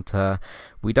don't want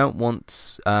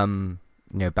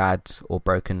bad or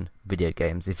broken video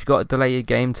games. If you've got to delay your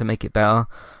game to make it better,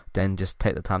 then just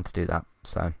take the time to do that.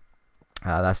 So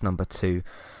that's number 2.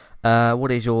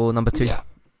 What is your number 2? Yeah.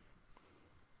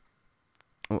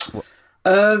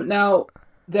 Now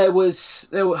there were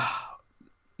 2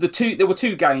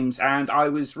 games, and I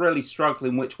was really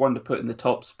struggling which one to put in the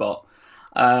top spot,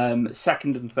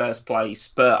 second and first place.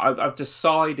 But I've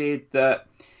decided that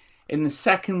in the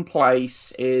second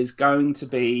place is going to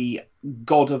be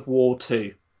God of War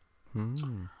 2.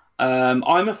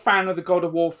 I'm a fan of the God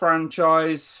of War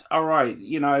franchise. All right,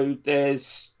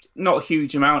 there's not a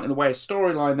huge amount in the way of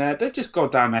storyline there. They're just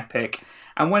goddamn epic.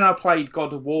 And when I played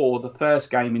God of War, the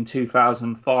first game in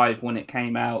 2005 when it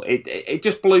came out, it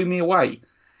just blew me away.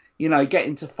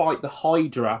 Getting to fight the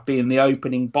Hydra, being the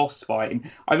opening boss fight.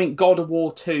 And I think God of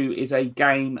War 2 is a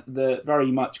game that very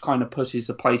much kind of pushes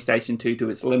the PlayStation 2 to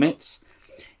its limits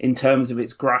in terms of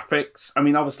its graphics. I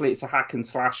mean, obviously it's a hack and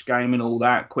slash game and all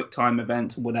that, quick time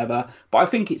events and whatever, but I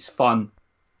think it's fun.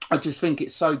 I just think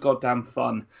it's so goddamn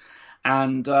fun.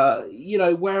 And,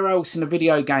 where else in a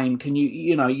video game can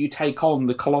you take on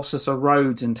the Colossus of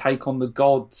Rhodes and take on the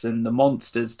gods and the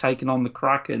monsters, taking on the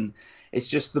Kraken? It's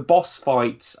just, the boss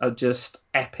fights are just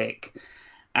epic.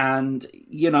 And,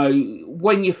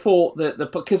 when you thought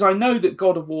that because I know that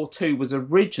God of War 2 was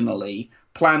originally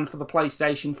planned for the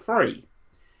PlayStation 3.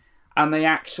 And they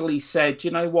actually said,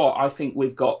 you know what, I think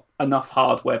we've got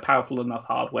powerful enough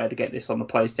hardware to get this on the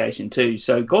PlayStation 2.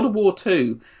 So God of War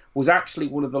 2 was actually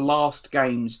one of the last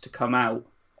games to come out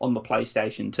on the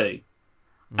PlayStation 2.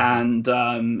 And,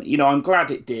 I'm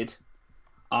glad it did.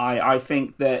 I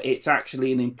think that it's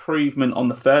actually an improvement on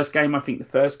the first game. I think the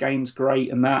first game's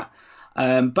great and that.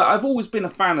 But I've always been a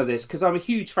fan of this, because I'm a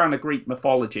huge fan of Greek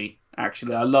mythology,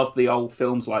 actually. I love the old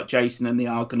films like Jason and the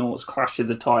Argonauts, Clash of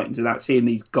the Titans, and that, seeing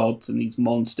these gods and these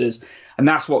monsters. And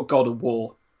that's what God of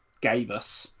War gave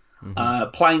us.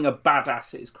 Playing a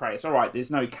badass is Kratos. All right, there's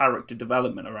no character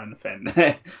development around the thing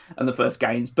and the first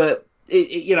games, but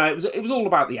it was all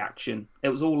about the action. It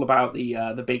was all about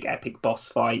the big epic boss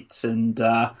fights, and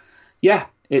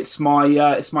it's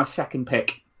my second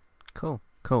pick. Cool.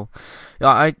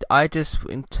 Yeah, I just,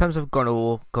 in terms of God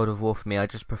of War for me, I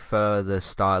just prefer the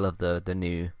style of the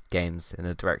new games in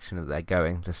the direction that they're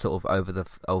going. The sort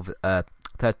of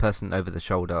third person over the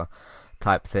shoulder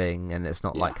type thing, and it's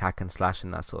not like hack and slash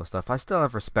and that sort of stuff. I still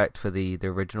have respect for the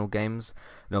original games,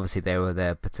 and obviously they were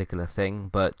their particular thing,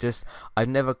 but just I've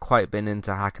never quite been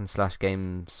into hack and slash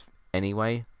games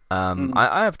anyway.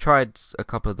 I have tried a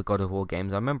couple of the God of War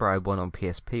games. I remember I had one on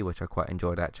PSP, which I quite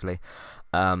enjoyed, actually.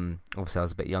 Obviously I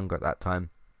was a bit younger at that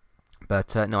time.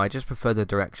 But no, I just prefer the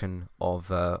direction of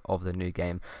the new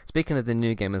game. Speaking of the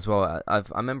new game as well, I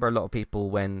remember a lot of people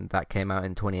when that came out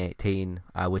in 2018,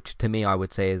 which to me I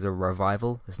would say is a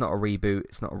revival. It's not a reboot,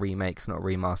 it's not a remake, it's not a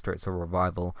remaster, it's a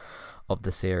revival of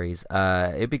the series.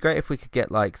 It'd be great if we could get,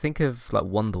 think of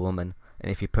Wonder Woman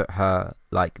and if you put her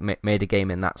like made a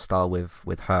game in that style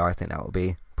with her, I think that would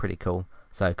be pretty cool.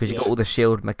 So because you got all the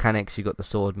shield mechanics, you got the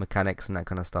sword mechanics and that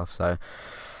kind of stuff. So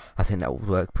I think that would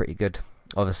work pretty good.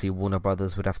 Obviously, Warner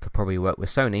Brothers would have to probably work with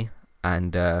Sony,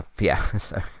 and yeah.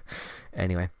 So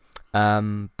anyway,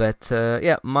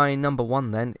 yeah, my number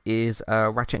one then is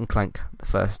Ratchet and Clank, the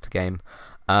first game.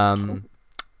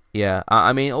 Yeah,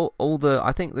 I mean, all the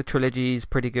I think the trilogy is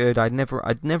pretty good. I'd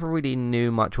never really knew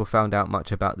much or found out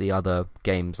much about the other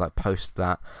games like post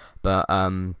that, but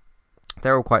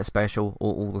they're all quite special.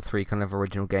 All the three kind of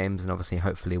original games, and obviously,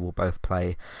 hopefully, we'll both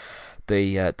play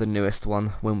the newest one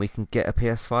when we can get a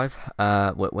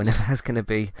PS5, whenever that's going to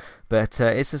be. But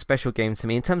it's a special game to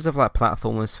me in terms of like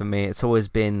platformers. For me, it's always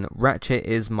been Ratchet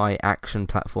is my action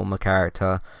platformer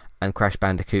character, and Crash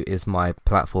Bandicoot is my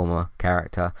platformer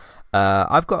character.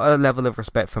 I've got a level of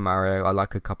respect for Mario. I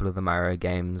like a couple of the Mario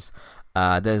games.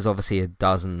 There's obviously a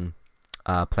dozen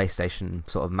PlayStation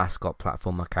sort of mascot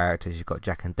platformer characters. You've got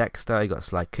Jak and Dexter, you've got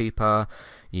Sly Cooper,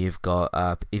 you've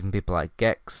got even people like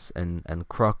Gex and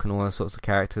Croc and all those sorts of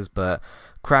characters. But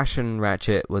Crash and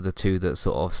Ratchet were the two that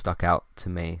sort of stuck out to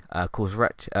me. Of course,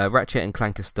 Ratchet and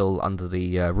Clank are still under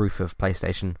the roof of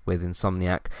PlayStation with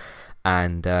Insomniac,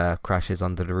 and Crash is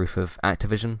under the roof of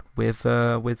Activision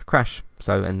with Crash.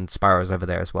 So, and Spyro's over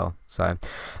there as well. So,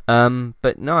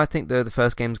 but no, I think the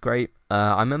first game's great.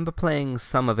 I remember playing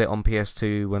some of it on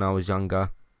PS2 when I was younger,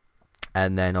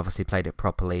 and then obviously played it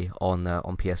properly on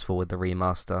PS4 with the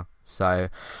remaster. So,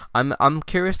 I'm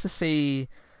curious to see,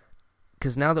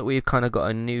 because now that we've kind of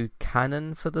got a new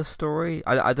canon for the story,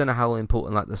 I don't know how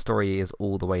important like the story is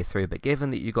all the way through, but given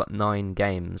that you got 9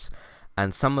 games,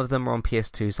 and some of them are on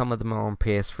PS2, some of them are on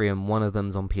PS3, and one of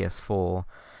them's on PS4.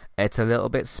 It's a little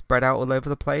bit spread out all over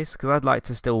the place, because I'd like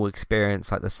to still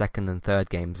experience like the second and third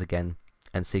games again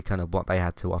and see kind of what they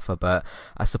had to offer. But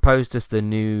I suppose just the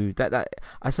new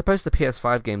I suppose the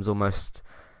PS5 game's almost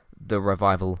the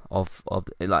revival of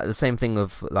like the same thing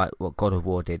of like what God of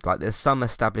War did. Like there's some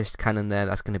established canon there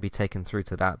that's going to be taken through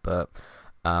to that, but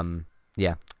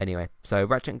yeah. Anyway, so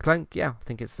Ratchet and Clank, yeah, I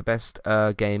think it's the best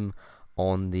game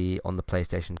on the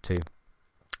PlayStation 2.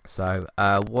 So,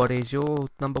 what is your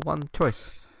number one choice?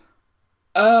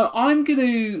 I'm going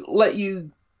to let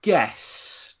you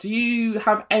guess. Do you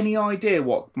have any idea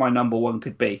what my number one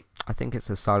could be? I think it's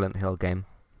a Silent Hill game.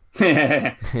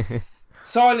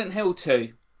 Silent Hill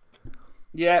 2.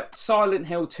 Yeah, Silent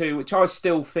Hill 2, which I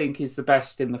still think is the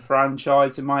best in the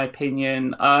franchise, in my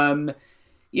opinion.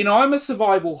 You know, I'm a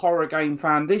survival horror game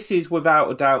fan. This is, without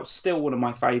a doubt, still one of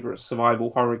my favourite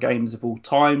survival horror games of all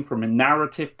time from a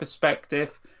narrative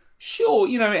perspective. Sure,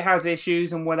 you know, it has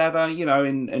issues and whatever, you know,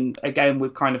 and again,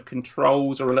 with kind of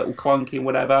controls are a little clunky and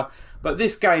whatever. But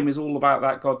this game is all about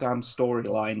that goddamn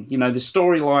storyline. You know, the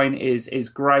storyline is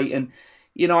great. And,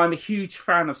 you know, I'm a huge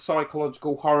fan of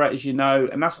psychological horror, as you know,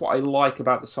 and that's what I like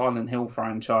about the Silent Hill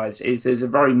franchise, is there's a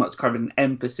very much kind of an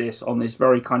emphasis on this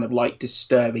very kind of like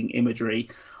disturbing imagery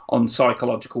on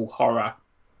psychological horror.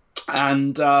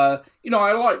 And, you know,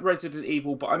 I like Resident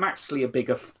Evil, but I'm actually a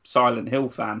bigger Silent Hill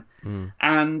fan.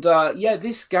 And, yeah,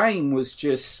 this game was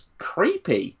just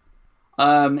creepy.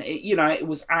 You know, it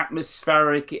was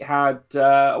atmospheric. It had,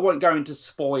 I won't go into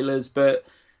spoilers, but,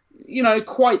 you know,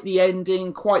 quite the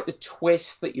ending, quite the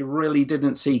twist that you really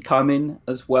didn't see coming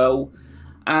as well.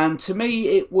 And to me,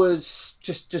 it was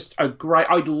just a great...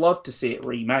 I'd love to see it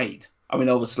remade. I mean,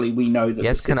 obviously, we know that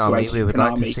yes, the situation... Konami, we would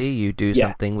like to see you do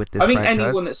something with this franchise. I think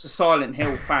anyone that's a Silent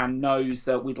Hill fan knows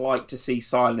that we'd like to see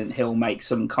Silent Hill make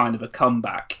some kind of a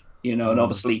comeback, you know, and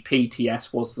obviously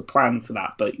PTS was the plan for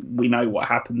that, but we know what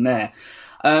happened there.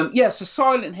 Yeah, so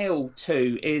Silent Hill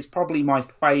 2 is probably my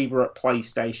favourite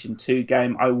PlayStation 2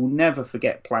 game. I will never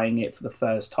forget playing it for the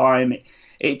first time.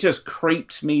 It just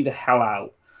creeps me the hell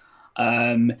out.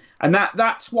 And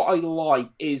that's what I like,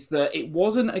 is that it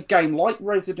wasn't a game like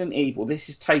Resident Evil. This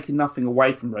is taking nothing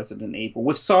away from Resident Evil.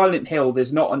 With Silent Hill,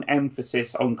 there's not an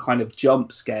emphasis on kind of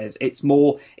jump scares. It's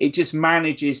more, it just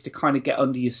manages to kind of get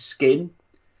under your skin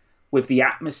with the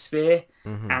atmosphere.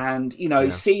 And, you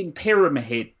know, seeing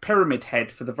Pyramid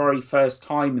Head for the very first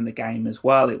time in the game as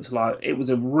well, it was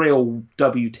a real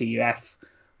WTF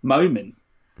moment.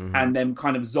 And them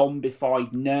kind of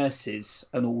zombified nurses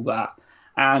and all that.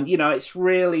 And, you know, it's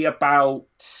really about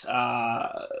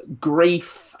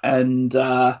grief and,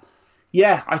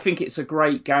 yeah, I think it's a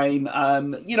great game.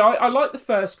 You know, I like the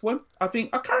first one. I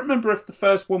can't remember if the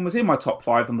first one was in my top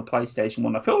 5 on the PlayStation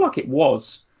 1. I feel like it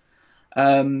was.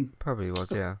 Probably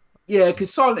was, yeah. Yeah,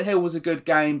 because Silent Hill was a good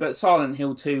game, but Silent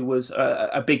Hill 2 was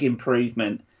a big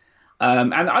improvement.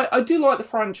 And I do like the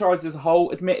franchise as a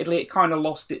whole. Admittedly, it kind of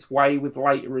lost its way with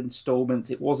later installments.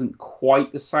 It wasn't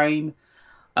quite the same.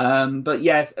 But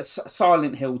yes,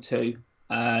 Silent Hill 2.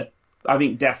 I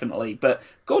think definitely. But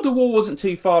God of War wasn't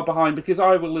too far behind because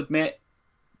I will admit,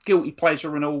 guilty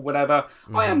pleasure and all, whatever.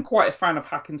 I am quite a fan of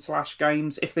hack and slash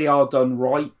games if they are done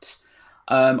right.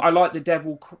 I like the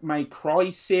Devil May Cry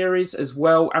series as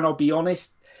well, and I'll be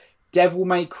honest, Devil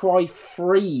May Cry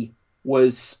 3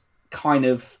 was kind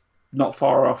of not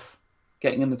far off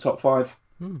getting in the top 5.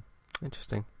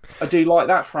 Interesting. I do like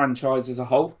that franchise as a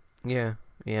whole. Yeah,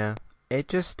 yeah. It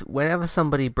just, whenever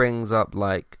somebody brings up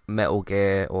like Metal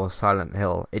Gear or Silent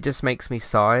Hill, it just makes me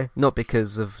sigh. Not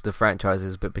because of the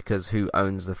franchises, but because who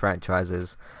owns the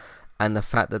franchises. And the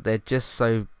fact that they're just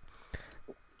so...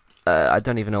 I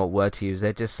don't even know what word to use.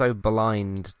 They're just so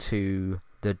blind to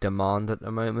the demand at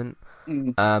the moment.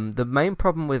 The main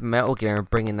problem with Metal Gear and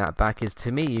bringing that back is,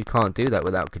 to me, you can't do that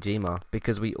without Kojima.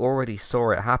 Because we already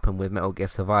saw it happen with Metal Gear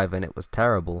Survive and it was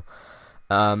terrible.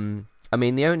 I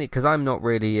mean, because I'm not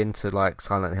really into like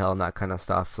Silent Hill and that kind of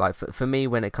stuff. Like for me,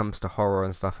 when it comes to horror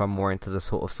and stuff, I'm more into the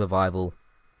sort of survival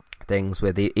things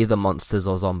with either monsters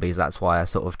or zombies. That's why I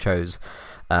sort of chose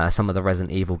some of the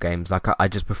Resident Evil games. Like I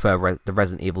just prefer the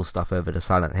Resident Evil stuff over the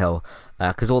Silent Hill,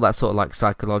 because all that sort of like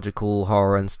psychological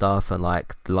horror and stuff, and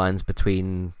like the lines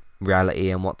between reality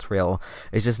and what's real,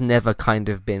 it's just never kind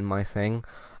of been my thing.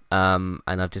 And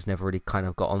I've just never really kind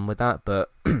of got on with that.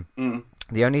 But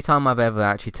the only time I've ever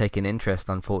actually taken interest,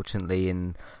 unfortunately,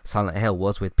 in Silent Hill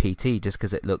was with PT, just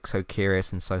because it looked so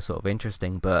curious and so sort of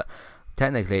interesting. But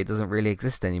technically, it doesn't really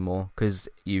exist anymore, because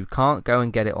you can't go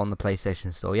and get it on the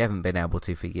PlayStation Store. You haven't been able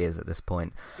to for years at this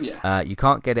point. Yeah. You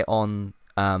can't get it on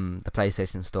the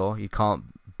PlayStation Store. You can't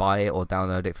buy it or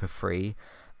download it for free.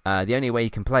 The only way you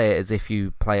can play it is if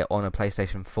you play it on a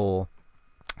PlayStation 4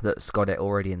 that's got it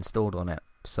already installed on it.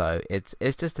 So it's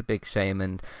just a big shame,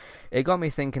 and it got me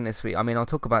thinking this week. I mean, I'll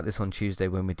talk about this on Tuesday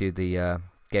when we do the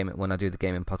when I do the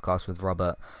gaming podcast with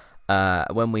Robert.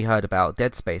 When we heard about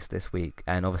Dead Space this week,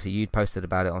 and obviously you'd posted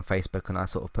about it on Facebook, and I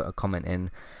sort of put a comment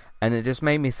in, and it just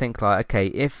made me think like, okay,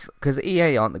 because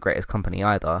EA aren't the greatest company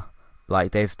either.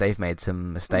 Like they've made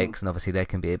some mistakes, and obviously they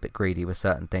can be a bit greedy with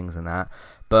certain things and that.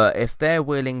 But if they're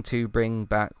willing to bring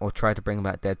back or try to bring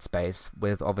back Dead Space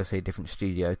with obviously a different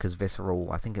studio, because Visceral,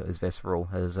 I think it was Visceral,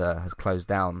 has closed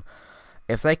down.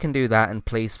 If they can do that, and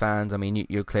please fans, I mean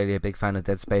you're clearly a big fan of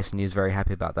Dead Space, and you're very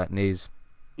happy about that news.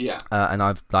 Yeah. And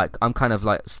I'm kind of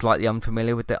like slightly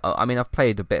unfamiliar with it. I mean, I've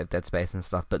played a bit of Dead Space and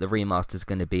stuff, but the remaster is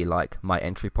going to be like my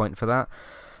entry point for that.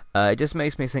 It just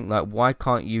makes me think, like, why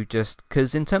can't you just...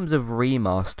 Because in terms of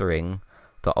remastering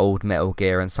the old Metal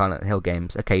Gear and Silent Hill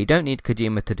games, okay, you don't need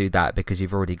Kojima to do that because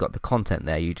you've already got the content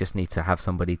there. You just need to have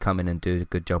somebody come in and do a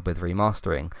good job with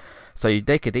remastering. So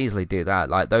they could easily do that.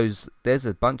 Like there's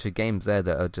a bunch of games there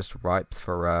that are just ripe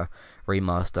for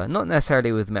remaster. Not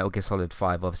necessarily with Metal Gear Solid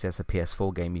 5. Obviously, that's a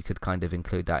PS4 game. You could kind of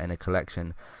include that in a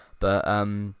collection. But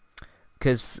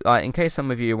because in case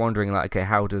some of you are wondering, like, okay,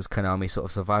 how does Konami sort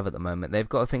of survive at the moment? They've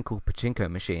got a thing called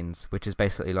pachinko machines, which is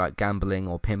basically like gambling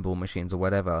or pinball machines or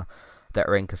whatever that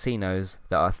are in casinos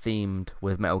that are themed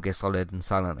with Metal Gear Solid and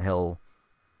Silent Hill,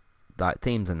 like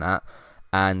themes and that,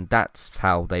 and that's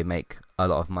how they make a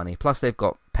lot of money. Plus, they've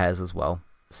got pairs as well.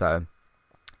 So,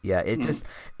 yeah, it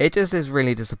just is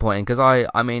really disappointing because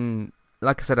I mean,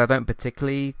 like I said, I don't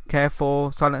particularly care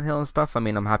for Silent Hill and stuff. I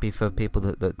mean, I'm happy for people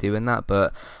that do in that,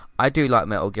 but I do like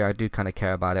Metal Gear. I do kind of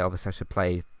care about it. Obviously, I should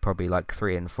play probably like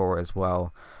 3 and 4 as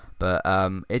well. But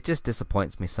it just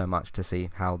disappoints me so much to see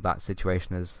how that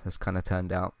situation has kind of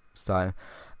turned out. So,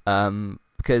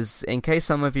 because in case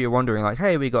some of you are wondering, like,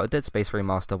 hey, we got a Dead Space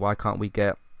remaster, why can't we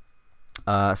get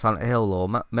Silent Hill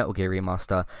or Metal Gear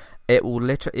remaster? It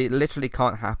literally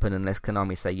can't happen unless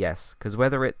Konami say yes. Because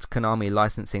whether it's Konami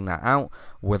licensing that out,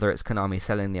 whether it's Konami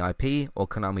selling the IP, or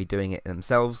Konami doing it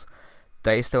themselves,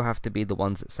 they still have to be the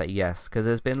ones that say yes. Because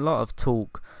there's been a lot of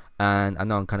talk. And I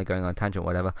know I'm kind of going on a tangent or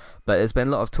whatever, but there's been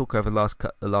a lot of talk over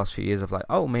the last few years of like,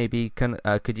 oh, maybe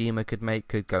Kojima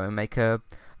could go and make a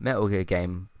Metal Gear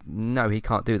game. No, he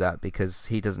can't do that because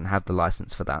he doesn't have the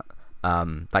license for that.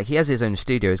 Like he has his own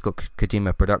studio, he's got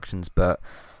Kojima Productions, but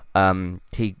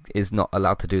he is not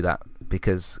allowed to do that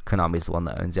because Konami's the one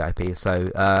that owns the IP. So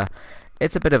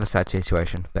it's a bit of a sad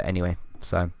situation. But anyway,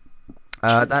 so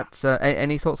that's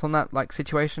any thoughts on that like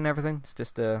situation and everything? It's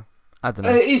just I don't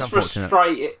know. It is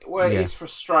frustrating. Well, it is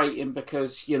frustrating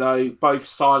because, you know, both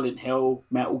Silent Hill,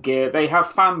 Metal Gear, they have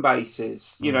fan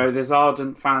bases. You know, there's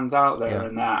ardent fans out there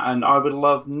and that. And I would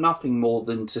love nothing more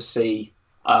than to see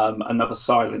another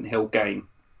Silent Hill game,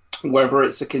 whether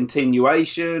it's a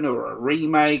continuation or a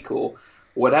remake or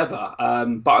whatever.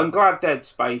 But I'm glad Dead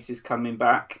Space is coming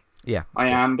back. Yeah, I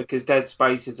am, because Dead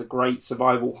Space is a great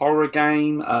survival horror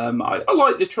game. I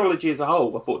like the trilogy as a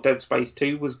whole. I thought Dead Space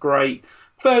 2 was great.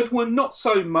 Third one, not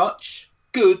so much.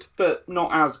 Good, but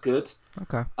not as good.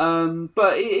 Okay.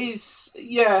 But it is,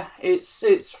 yeah,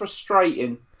 it's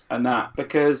frustrating and that,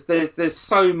 because there's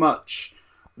so much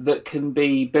that can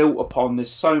be built upon. There's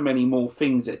so many more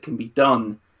things that can be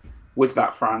done with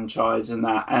that franchise and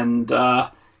that. And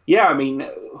yeah, I mean,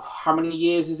 how many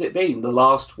years has it been? The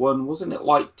last one, wasn't it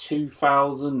like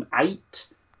 2008?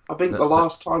 I think the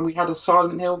last time we had a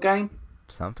Silent Hill game.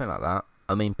 Something like that.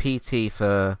 I mean, PT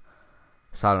for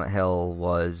Silent Hill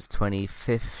was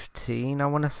 2015, I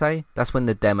want to say. That's when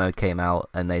the demo came out,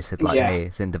 and they said, like, hey,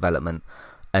 it's in development.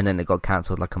 And then it got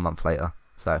cancelled like a month later.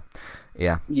 So,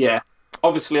 yeah. Yeah.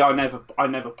 Obviously, I never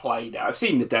played it. I've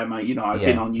seen the demo, I've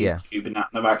been on YouTube and that,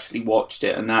 and I've actually watched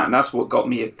it and that, and that's what got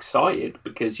me excited,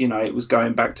 because, it was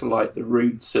going back to, like, the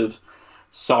roots of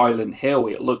Silent Hill.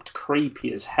 It looked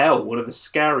creepy as hell. One of the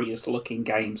scariest looking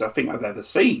games I think I've ever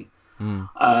seen.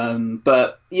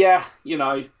 But, yeah,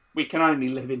 we can only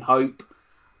live in hope.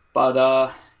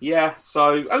 But, yeah,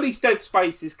 so at least Dead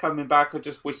Space is coming back. I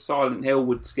just wish Silent Hill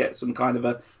would get some kind of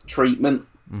a treatment.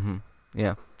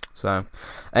 Yeah. So,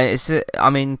 it's, I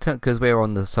mean, because we're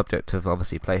on the subject of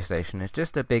obviously PlayStation, it's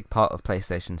just a big part of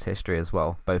PlayStation's history as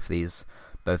well. Both these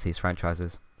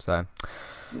franchises. So,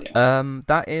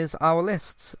 that is our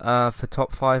lists for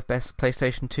top 5 best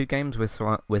PlayStation 2 games with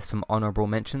some honourable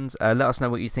mentions. Let us know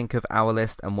what you think of our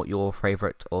list and what your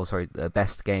the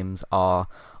best games are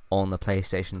on the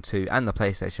PlayStation 2 and the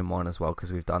PlayStation 1 as well,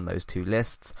 because we've done those 2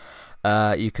 lists.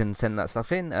 You can send that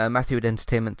stuff in. Matthew at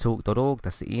entertainmenttalk.org,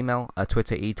 that's the email.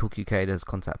 Twitter, eTalkUK, there's a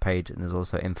contact page, and there's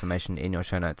also information in your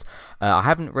show notes. I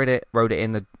haven't wrote it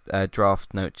in the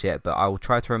draft notes yet, but I will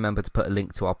try to remember to put a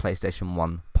link to our PlayStation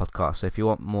 1 podcast. So if you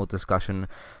want more discussion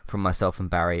from myself and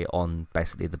Barry on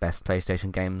basically the best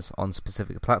PlayStation games on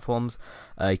specific platforms,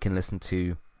 you can listen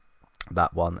to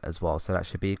that one as well. So that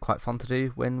should be quite fun to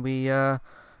do when we...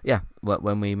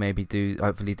 when we maybe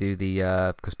hopefully do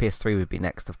the, because PS3 would be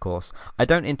next, of course. I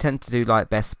don't intend to do like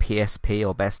best PSP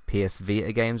or best PS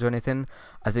Vita games or anything.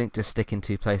 I think just sticking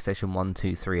to PlayStation 1,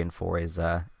 2, 3 and 4 is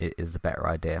the better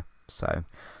idea. So,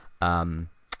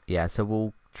 so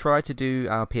we'll try to do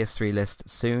our PS3 list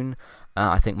soon.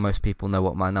 I think most people know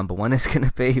what my number 1 is going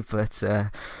to be, but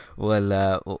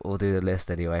we'll do the list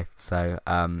anyway. So,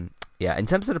 yeah, in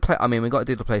terms of we've got to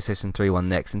do the PlayStation 3 one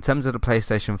next. In terms of the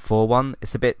PlayStation 4 one,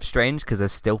 it's a bit strange because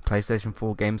there's still PlayStation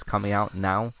 4 games coming out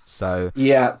now. So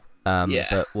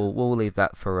but we'll leave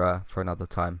that for another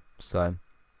time. So,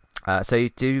 so you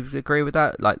do agree with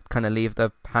that? Like, kind of leave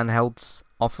the handhelds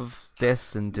off of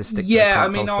this and just stick to the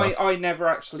console stuff? I never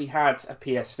actually had a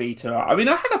PS Vita. I mean,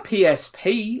 I had a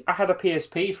PSP. I had a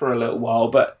PSP for a little while,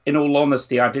 but in all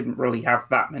honesty, I didn't really have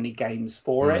that many games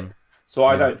for it. So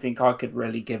I don't think I could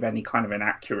really give any kind of an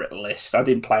accurate list. I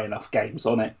didn't play enough games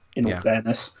on it, in all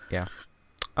fairness. Yeah.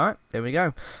 All right, there we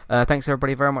go. Thanks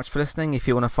everybody very much for listening. If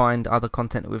you want to find other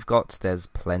content that we've got, there's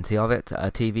plenty of it.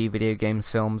 TV, video games,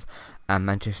 films, and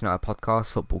Manchester United podcast.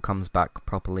 Football comes back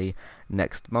properly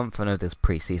next month. I know there's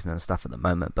pre-season and stuff at the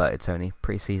moment, but it's only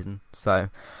pre-season. So,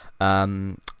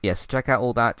 yes, check out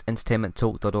all that,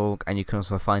 entertainmenttalk.org, and you can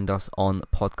also find us on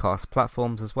podcast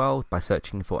platforms as well by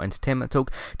searching for Entertainment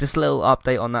Talk. Just a little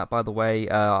update on that, by the way.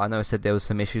 I know I said there was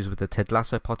some issues with the Ted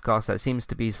Lasso podcast. That seems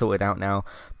to be sorted out now,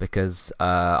 because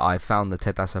I found the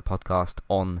Ted Lasso podcast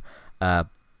on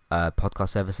podcast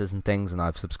services and things, and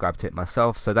I've subscribed to it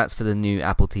myself. So that's for the new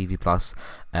Apple TV Plus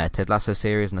Ted Lasso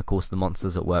series, and of course the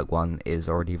Monsters at Work one is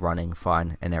already running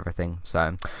fine and everything.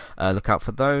 So look out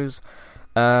for those.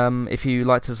 If you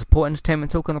like to support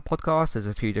Entertainment Talk on the podcast, there's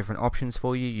a few different options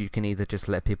for you. You can either just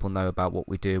let people know about what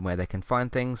we do and where they can find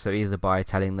things, so either by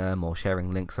telling them or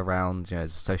sharing links around,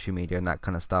 social media and that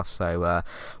kind of stuff. So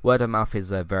word of mouth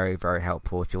is very, very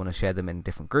helpful. If you want to share them in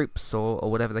different groups or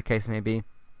whatever the case may be,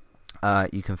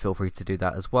 you can feel free to do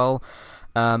that as well.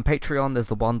 Patreon, there's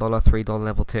the $1, $3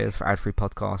 level tiers for ad-free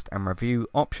podcast and review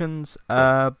options.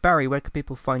 Barry, where can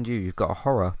people find you? You've got a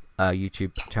horror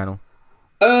YouTube channel.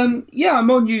 I'm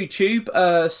on YouTube,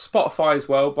 Spotify as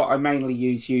well, but I mainly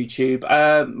use YouTube.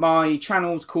 My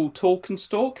channel's called Talk and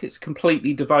Stalk. It's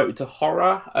completely devoted to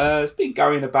horror. It's been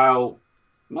going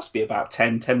must be about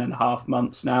 10 and a half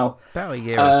months now. About a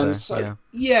year or so.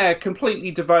 Yeah,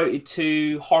 completely devoted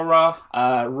to horror,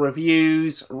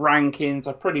 reviews, rankings.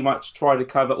 I pretty much try to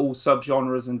cover all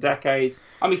subgenres and decades.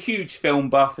 I'm a huge film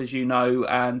buff, as you know,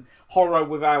 and horror,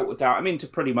 without a doubt, I'm into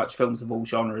pretty much films of all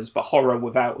genres, but horror,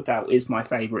 without a doubt, is my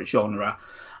favourite genre.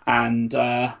 And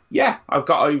I've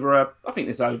got I think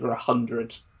there's over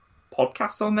 100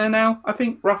 podcasts on there now, I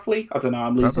think, roughly. I don't know,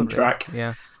 I'm losing track.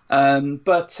 Yeah.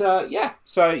 Yeah,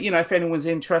 so, if anyone's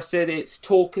interested, it's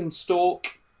Talk and Stalk,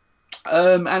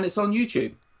 and it's on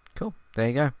YouTube. Cool. There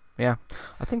you go. Yeah.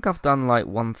 I think I've done like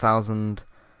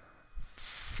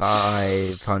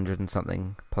 1,500 and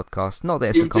something podcasts. Not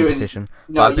that it's a competition.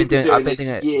 I've been doing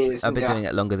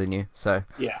it longer than you. So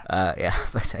yeah.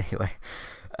 But anyway,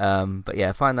 but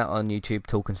yeah, find that on YouTube,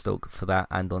 Talk and Stalk for that,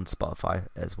 and on Spotify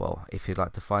as well if you'd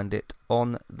like to find it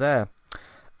on there.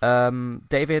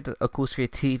 David, of course, for your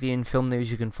TV and film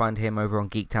news, you can find him over on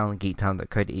Geektown and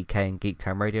geektown.co.uk and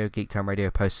Geektown Radio. Geektown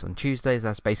Radio posts on Tuesdays.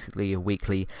 That's basically a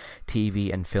weekly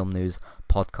TV and film news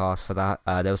podcast for that.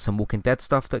 There was some Walking Dead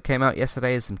stuff that came out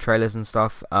yesterday, some trailers and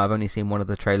stuff. I've only seen one of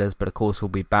the trailers, but of course we'll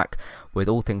be back with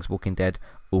all things Walking Dead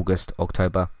August,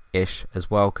 October-ish as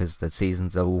well, because the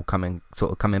seasons are all coming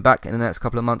back in the next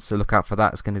couple of months, so look out for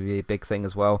that. It's going to be a big thing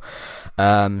as well.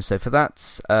 So for that,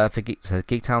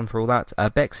 Geektown for all that.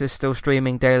 Bex is still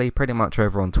streaming daily, pretty much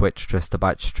over on Twitch, Trista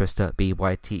Bytes, Trista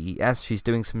Bytes. She's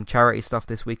doing some charity stuff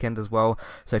this weekend as well,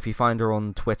 so if you find her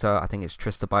on Twitter, I think it's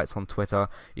Trista Bytes on Twitter,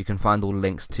 you can find all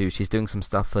links to, she's doing some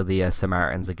stuff for the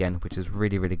Samaritans again, which is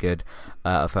really, really good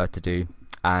of her to do.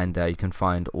 And you can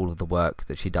find all of the work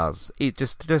that she does.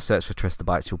 Just search for Trista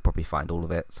Bytes, you'll probably find all of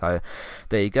it. So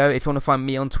there you go. If you want to find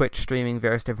me on Twitch streaming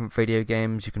various different video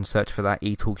games, you can search for that,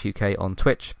 eTalkUK on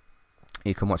Twitch.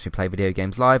 You can watch me play video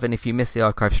games live, and if you miss the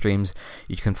archive streams,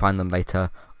 you can find them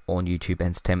later on YouTube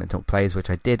Entertainment Talk Plays,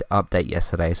 which I did update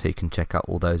yesterday, so you can check out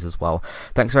all those as well.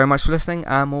 Thanks very much for listening,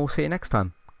 and we'll see you next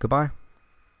time. Goodbye.